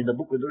we find in the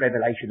book of the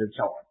Revelation and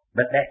so on.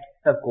 But that,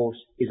 of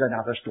course, is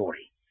another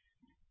story.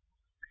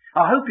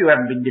 I hope you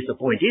haven't been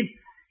disappointed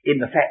in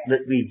the fact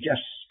that we've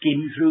just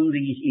skimmed through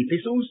these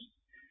epistles,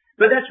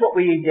 but that's what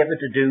we endeavour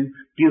to do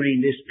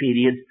during this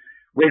period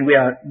when we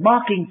are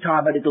marking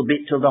time a little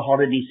bit till the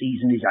holiday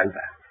season is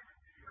over.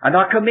 And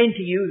I commend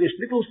to you this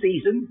little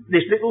season,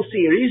 this little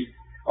series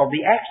of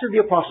the Acts of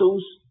the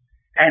Apostles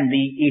and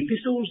the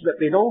epistles that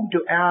belong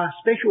to our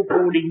special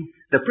calling,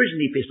 the prison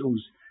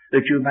epistles,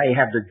 that you may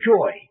have the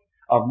joy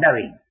of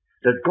knowing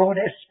that God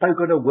has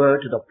spoken a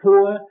word to the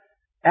poor,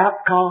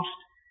 outcast,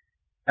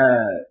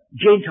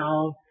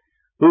 Gentile,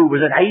 who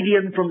was an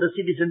alien from the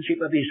citizenship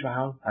of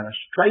Israel and a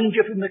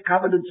stranger from the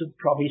covenants of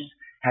promise,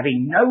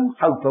 having no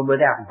hope and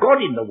without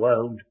God in the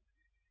world.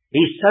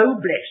 He's so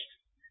blessed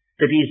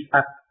that he's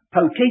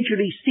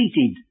potentially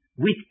seated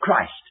with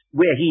Christ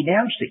where he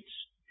now sits.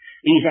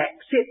 He's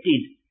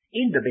accepted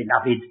in the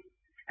beloved,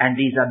 and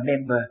he's a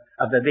member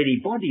of the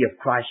very body of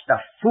Christ, the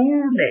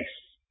fullness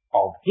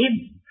of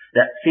him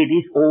that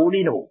filleth all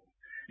in all.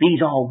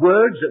 These are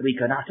words that we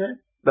can utter,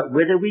 but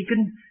whether we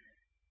can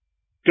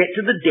get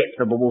to the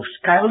depth of them or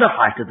scale the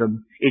height of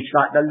them, it's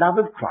like the love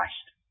of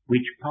Christ,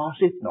 which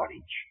passeth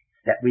knowledge,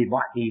 that we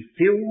might be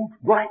filled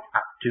right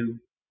up to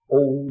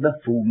all the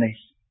fullness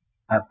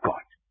of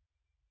God.